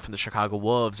anybody up from the Chicago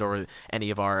Wolves or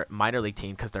any of our minor league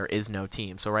team because there is no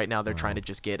team. So right now they're trying to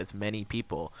just get as many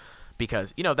people.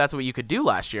 Because, you know, that's what you could do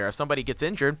last year. If somebody gets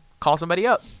injured, call somebody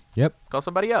up. Yep. Call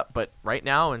somebody up. But right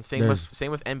now, and same with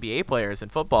NBA players in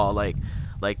football, like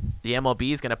the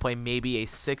MLB is going to play maybe a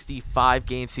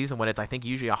 65-game season when it's, I think,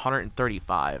 usually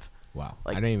 135. Wow.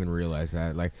 Like, I didn't even realize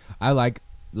that. Like, I like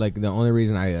the only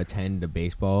reason I attend the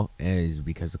baseball is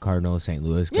because the Cardinals, St.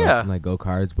 Louis, go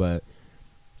Cards. But,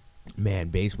 man,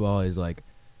 baseball is like,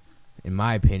 in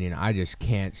my opinion, I just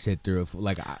can't sit through it.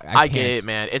 Like I get it,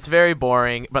 man. It's very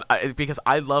boring, but it's because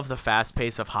I love the fast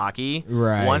pace of hockey.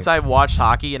 Right. Once I watched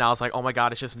hockey, and I was like, oh my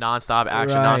god, it's just nonstop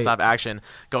action.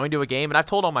 Going to a game, and I've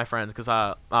told all my friends because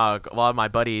a lot of my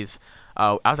buddies.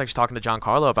 I was actually talking to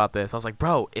Giancarlo about this. I was like,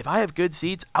 bro, if I have good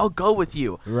seats, I'll go with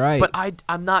you. Right. But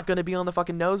I'm not gonna be on the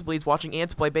fucking nosebleeds watching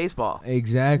ants play baseball.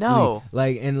 Exactly. No.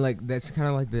 That's kind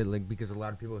of like because a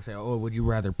lot of people say, oh, would you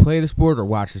rather play the sport or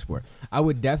watch the sport? I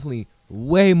would definitely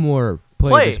way more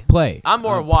play. I'm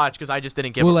more watch because I just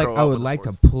didn't give. I would like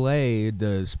to play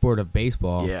the sport of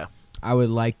baseball. Yeah. I would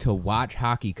like to watch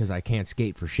hockey because I can't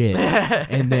skate for shit,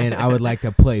 and then I would like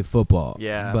to play football.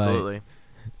 Yeah, but, absolutely.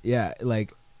 Yeah,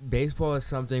 like baseball is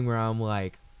something where I'm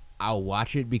like, I'll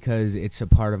watch it because it's a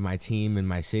part of my team in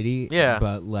my city. Yeah.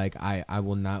 But like, I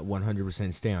will not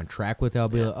 100% stay on track with it. I'll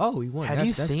be like, oh, we won. Have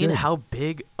you seen how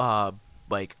big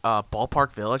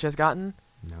Ballpark Village has gotten?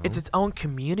 No. It's its own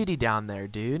community down there,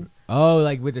 dude. Oh,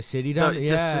 like with the city down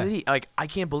there? The city, like, I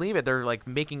can't believe it. They're like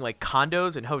making like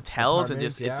condos and hotels and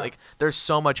just it's like there's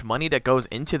so much money that goes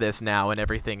into this now and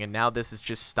everything, and now this is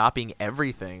just stopping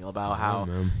everything about how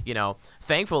you know,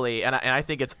 thankfully, and I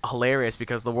think it's hilarious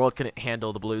because the world couldn't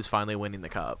handle the Blues finally winning the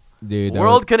cup. Dude, the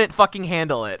world couldn't fucking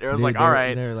handle it. It was like, all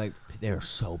right. They were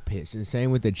so pissed. And same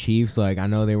with the Chiefs. Like, I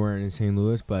know they weren't in St.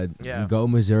 Louis, but go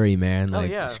Missouri, man.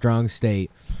 Like, strong state.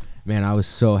 Man, I was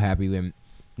so happy when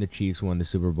the Chiefs won the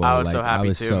Super Bowl. I was so happy I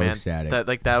was too, so man.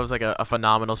 ecstatic. That was like a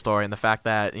phenomenal story, and the fact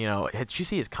that, you know, did you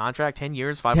see his contract? 10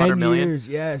 years, $500 million. 10 years,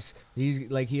 yes.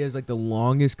 He has like the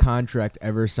longest contract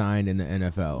ever signed in the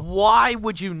NFL. Why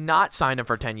would you not sign him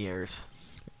for 10 years?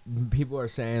 People are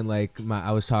saying, like,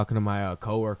 I was talking to my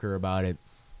coworker about it.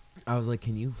 I was like,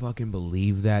 can you fucking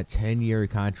believe that 10-year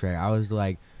contract? I was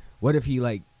like, what if he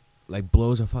like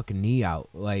blows a fucking knee out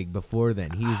like before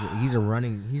then?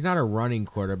 He's not a running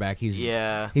quarterback. He's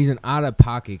an out of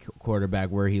pocket quarterback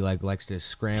where he likes to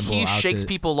scramble. He shakes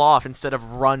people off instead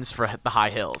of runs for the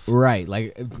high hills. Right,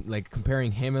 like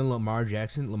comparing him and Lamar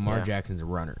Jackson. Lamar Jackson's a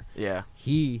runner. Yeah,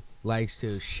 he likes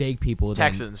to shake people.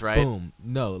 Texans, right? Boom.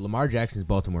 No, Lamar Jackson's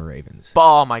Baltimore Ravens.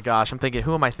 Oh my gosh, I'm thinking,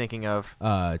 who am I thinking of?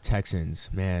 Texans,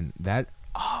 man.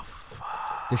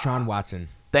 Fuck. Deshaun Watson.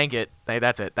 Thank it. Hey,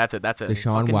 that's it.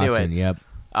 Deshaun Watson.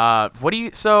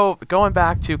 Yep. So going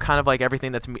back to kind of like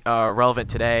everything that's relevant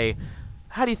today,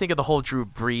 how do you think of the whole Drew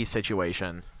Brees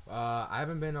situation?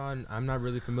 I'm not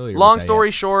really familiar. Long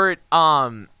story short,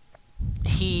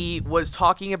 he was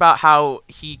talking about how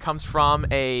he comes from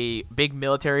a big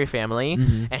military family,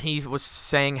 and he was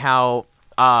saying how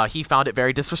he found it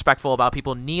very disrespectful about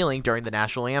people kneeling during the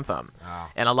national anthem.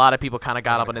 And a lot of people kind of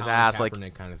got up on his ass. Colin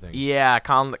Kaepernick kind of thing. Yeah,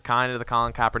 kind of the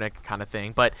Colin Kaepernick kind of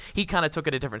thing. But he kind of took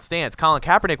it a different stance. Colin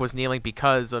Kaepernick was kneeling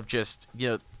because of just,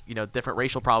 you know, different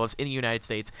racial problems in the United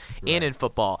States and in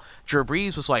football. Drew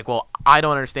Brees was like, well, I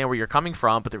don't understand where you're coming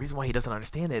from, but the reason why he doesn't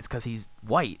understand it is because he's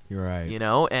white. You're right. You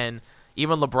know, and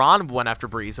even LeBron went after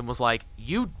Brees and was like,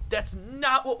 that's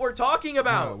not what we're talking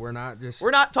about. No, we're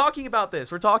not talking about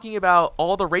this. We're talking about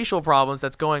all the racial problems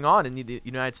that's going on in the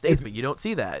United States, but you don't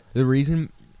see that. The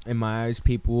reason, in my eyes,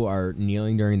 people are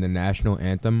kneeling during the national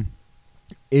anthem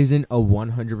isn't a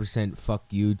 100% fuck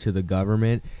you to the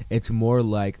government. It's more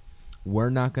like,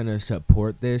 we're not going to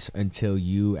support this until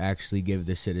you actually give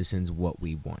the citizens what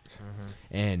we want.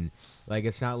 And like,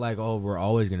 it's not like, oh, we're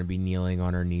always going to be kneeling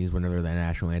on our knees whenever the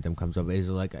national anthem comes up. It's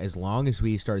like, as long as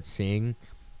we start seeing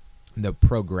the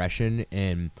progression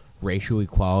in racial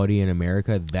equality in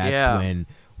America, that's when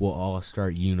we'll all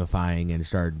start unifying and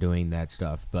start doing that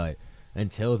stuff. But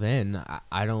until then,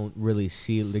 I don't really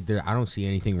see, I don't see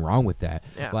anything wrong with that.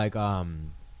 Like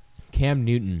Cam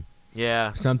Newton.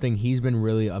 Yeah. Something he's been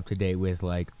really up to date with,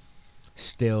 like,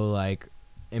 still, like,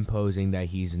 imposing that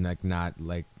he's, like, not,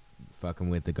 like, fucking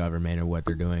with the government or what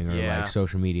they're doing or, like,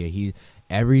 social media.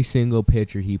 Every single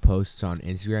picture he posts on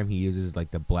Instagram, he uses,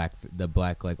 like, the black,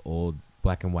 like, old,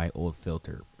 black and white old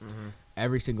filter.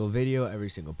 Every single video, every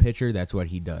single picture, that's what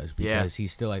he does. Because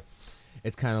he's still, like,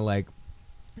 it's kind of like,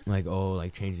 oh,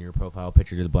 like, changing your profile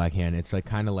picture to the black hand. It's, like,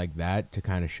 kind of like that to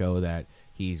kind of show that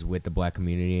he's with the black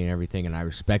community and everything, and I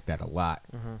respect that a lot.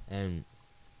 And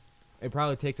it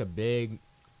probably takes a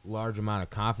large amount of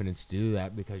confidence to do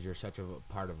that because you're such a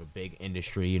part of a big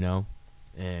industry, you know?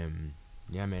 And,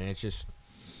 yeah, man, it's just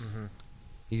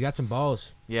he's got some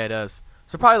balls. Yeah, it does.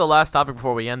 So probably the last topic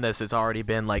before we end this, it's already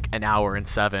been like an hour and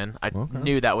 7. I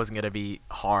knew that wasn't going to be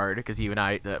hard because you and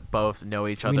I both know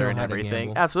each other and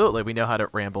everything. Absolutely. We know how to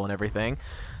ramble and everything.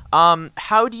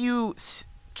 How do you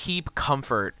keep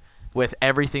comfort with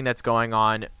everything that's going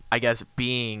on, I guess,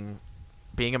 being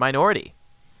a minority?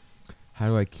 How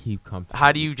do I keep comfortable?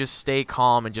 How do you just stay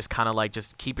calm and just kind of like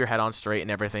just keep your head on straight and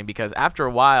everything? Because after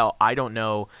a while, I don't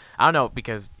know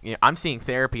because I'm seeing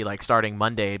therapy like starting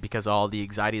Monday because of all the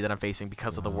anxiety that I'm facing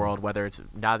because of the world, whether it's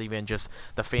not even just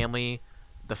the family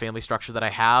structure that I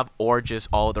have or just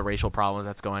all the racial problems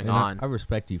that's going on. I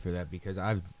respect you for that because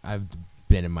I've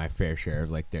been in my fair share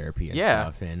of like therapy and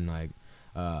stuff and like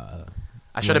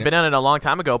I should have been in it a long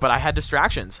time ago, but I had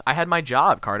distractions. I had my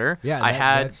job, Carter. Yeah, I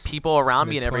had people around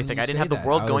me and everything. I didn't have the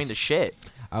world going to shit.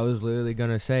 I was literally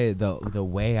gonna say the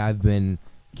way I've been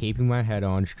keeping my head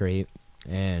on straight,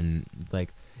 and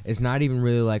like it's not even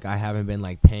really like I haven't been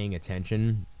like paying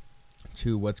attention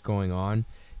to what's going on.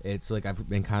 It's like I've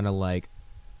been kind of like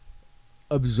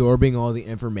absorbing all the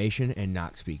information and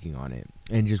not speaking on it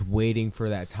and just waiting for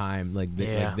that time. Like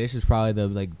this is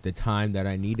probably the time that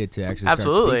I needed to actually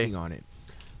start speaking on it.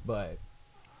 But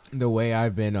the way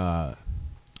I've been,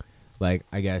 like,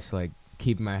 I guess, like,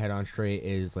 keeping my head on straight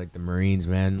is like the Marines,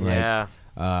 man. Like, yeah.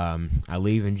 I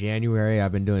leave in January.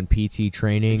 I've been doing PT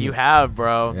training. You have,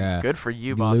 bro. Yeah. Good for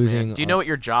you, boss man. Do you know what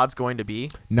your job's going to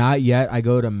be? Not yet. I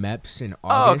go to MEPS in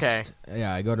August. Oh, okay.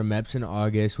 Yeah, I go to MEPS in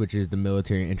August, which is the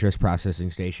Military Interest Processing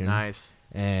Station. Nice.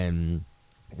 And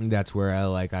that's where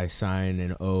I sign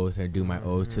an oath. I do my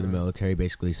oath to the military,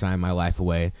 basically sign my life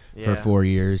away for 4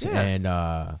 years.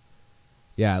 Yeah.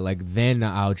 And then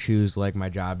I'll choose my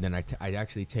job. Then I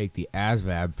actually take the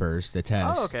ASVAB first, the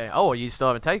test. Oh, okay. Oh, you still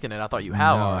haven't taken it. I thought you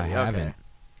had No, already. I haven't. Okay.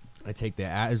 I take the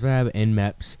ASVAB and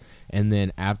MEPS, and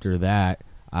then after that,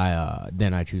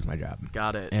 I choose my job.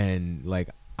 Got it. And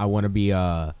I want to be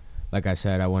like I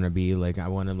said, I want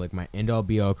my end-all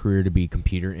be-all career to be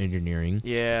computer engineering.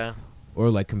 Yeah.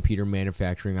 Or computer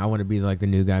manufacturing. I want to be the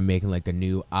new guy making the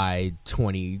new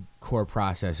i20 core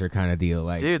processor kind of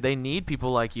deal. Dude, they need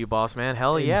people like you, boss man.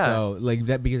 Hell yeah. So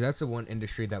that, because that's the one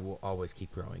industry that will always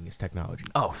keep growing is technology.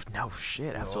 Oh no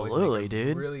shit, absolutely,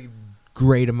 dude. Really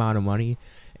great amount of money,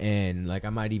 and I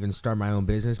might even start my own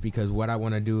business, because what I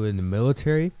want to do in the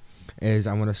military is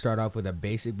I want to start off with a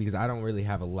basic, because I don't really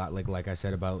have a lot like I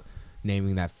said about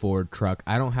naming that Ford truck.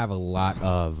 I don't have a lot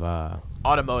of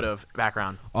automotive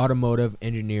background, automotive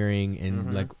engineering,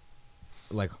 and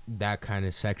like that kind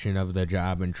of section of the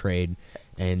job and trade.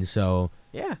 And so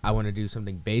I want to do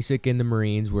something basic in the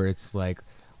Marines, where it's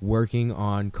working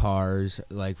on cars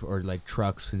or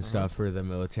trucks and stuff for the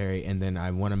military, and then I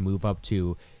want to move up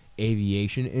to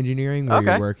aviation engineering, where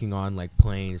you're working on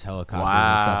planes, helicopters,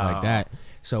 and stuff like that.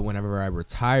 So whenever I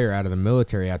retire out of the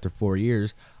military after 4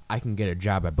 years, I can get a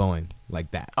job at Boeing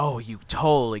like that. Oh, you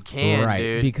totally can, right,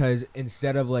 dude. Because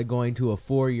instead of going to a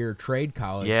 4-year trade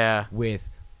college with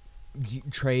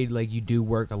trade, you do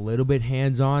work a little bit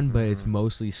hands-on, but it's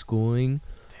mostly schooling.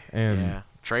 And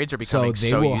trades are becoming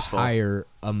so useful. useful. Hire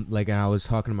and I was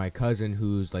talking to my cousin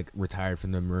who's retired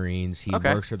from the Marines. He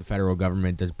works for the federal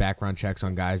government, does background checks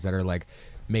on guys that are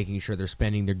making sure they're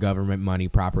spending their government money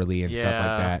properly and stuff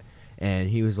like that. And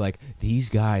he was these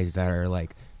guys that are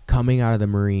coming out of the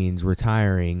Marines,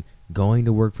 retiring, going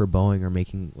to work for Boeing, are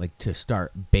making to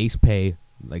start base pay,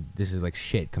 this is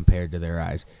shit compared to their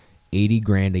eyes,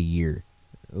 $80,000 a year,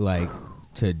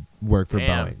 to work for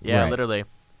Boeing. Yeah, literally.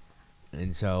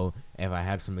 And so if I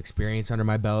have some experience under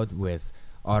my belt with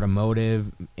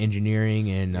automotive engineering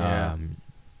and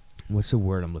what's the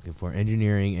word I'm looking for?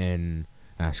 Engineering and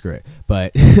screw it.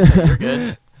 But you're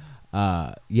good.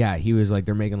 He was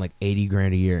they're making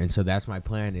 $80,000 a year, and so that's my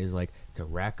plan is to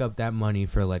rack up that money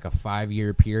for a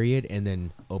 5-year period, and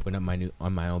then open up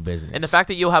my own business. And the fact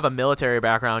that you'll have a military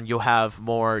background, you'll have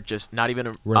more just not even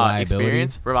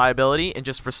experience, reliability, and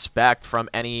just respect from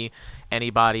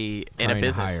anybody in a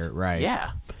business. Hire, right?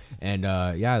 Yeah. And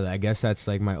I guess that's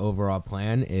my overall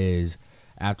plan is.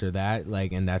 After that,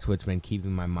 and that's what's been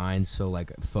keeping my mind so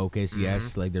focused.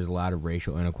 Yes, there's a lot of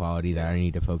racial inequality that I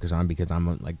need to focus on, because I'm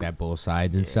on that both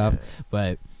sides and stuff.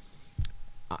 But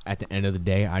at the end of the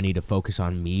day, I need to focus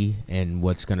on me and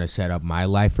what's gonna set up my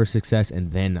life for success,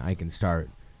 and then I can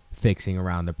start fixing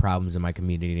around the problems in my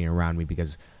community around me,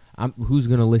 because who's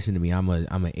gonna listen to me? I'm an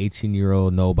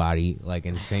 18-year-old nobody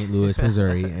in St. Louis,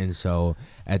 Missouri, and so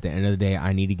at the end of the day,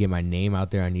 I need to get my name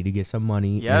out there. I need to get some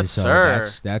money. Yes, and so sir.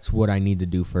 That's what I need to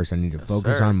do first. I need to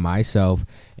focus on myself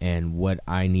and what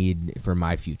I need for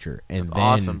my future, and that's then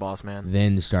awesome, boss man.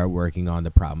 Then start working on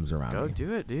the problems around me. Go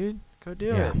do it, dude. Go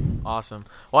do it. Awesome.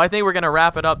 Well, I think we're going to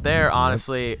wrap it up there,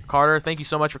 honestly. Carter, thank you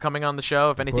so much for coming on the show.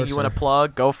 If anything you want to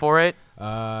plug, go for it.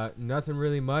 Nothing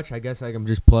really much. I guess I can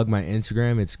just plug my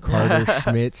Instagram. It's Carter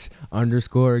Schmitz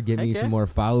 _. Get me some more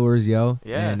followers, yo.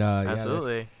 Yeah, and,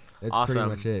 absolutely. That's awesome. pretty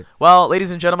much it. Well,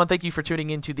 ladies and gentlemen, thank you for tuning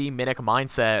into the Minnich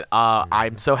Mindset.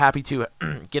 I'm so happy to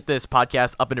get this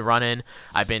podcast up and running.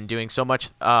 I've been doing so much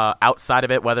outside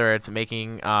of it, whether it's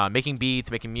making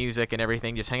beats, making music, and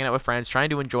everything, just hanging out with friends,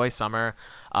 trying to enjoy summer.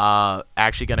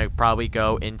 Actually going to probably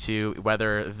go into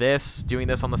doing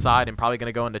this on the side, and probably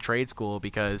going to go into trade school,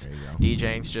 because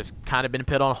DJing's just kind of been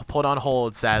put on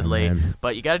hold, sadly.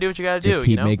 But you got to do what you got to do. Just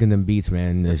keep making them beats,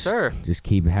 man. Yes, sir. Just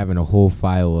keep having a whole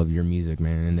file of your music,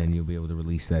 man, and then you'll be able to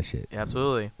release that shit.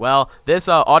 Absolutely. Well, this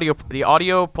the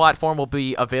audio platform will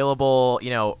be available,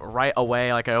 right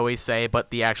away, like I always say. But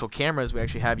the actual cameras, we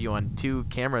actually have you on 2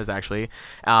 cameras, actually.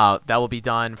 That will be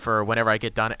done for whenever I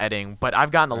get done editing. But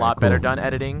I've gotten a lot better done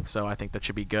editing, so I think that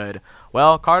should be good.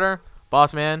 Well, Carter,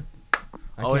 boss man,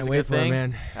 always a good thing.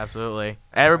 Man. Absolutely.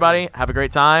 Everybody, have a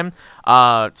great time.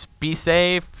 Be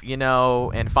safe,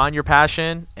 and find your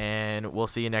passion. And we'll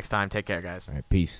see you next time. Take care, guys. All right, peace.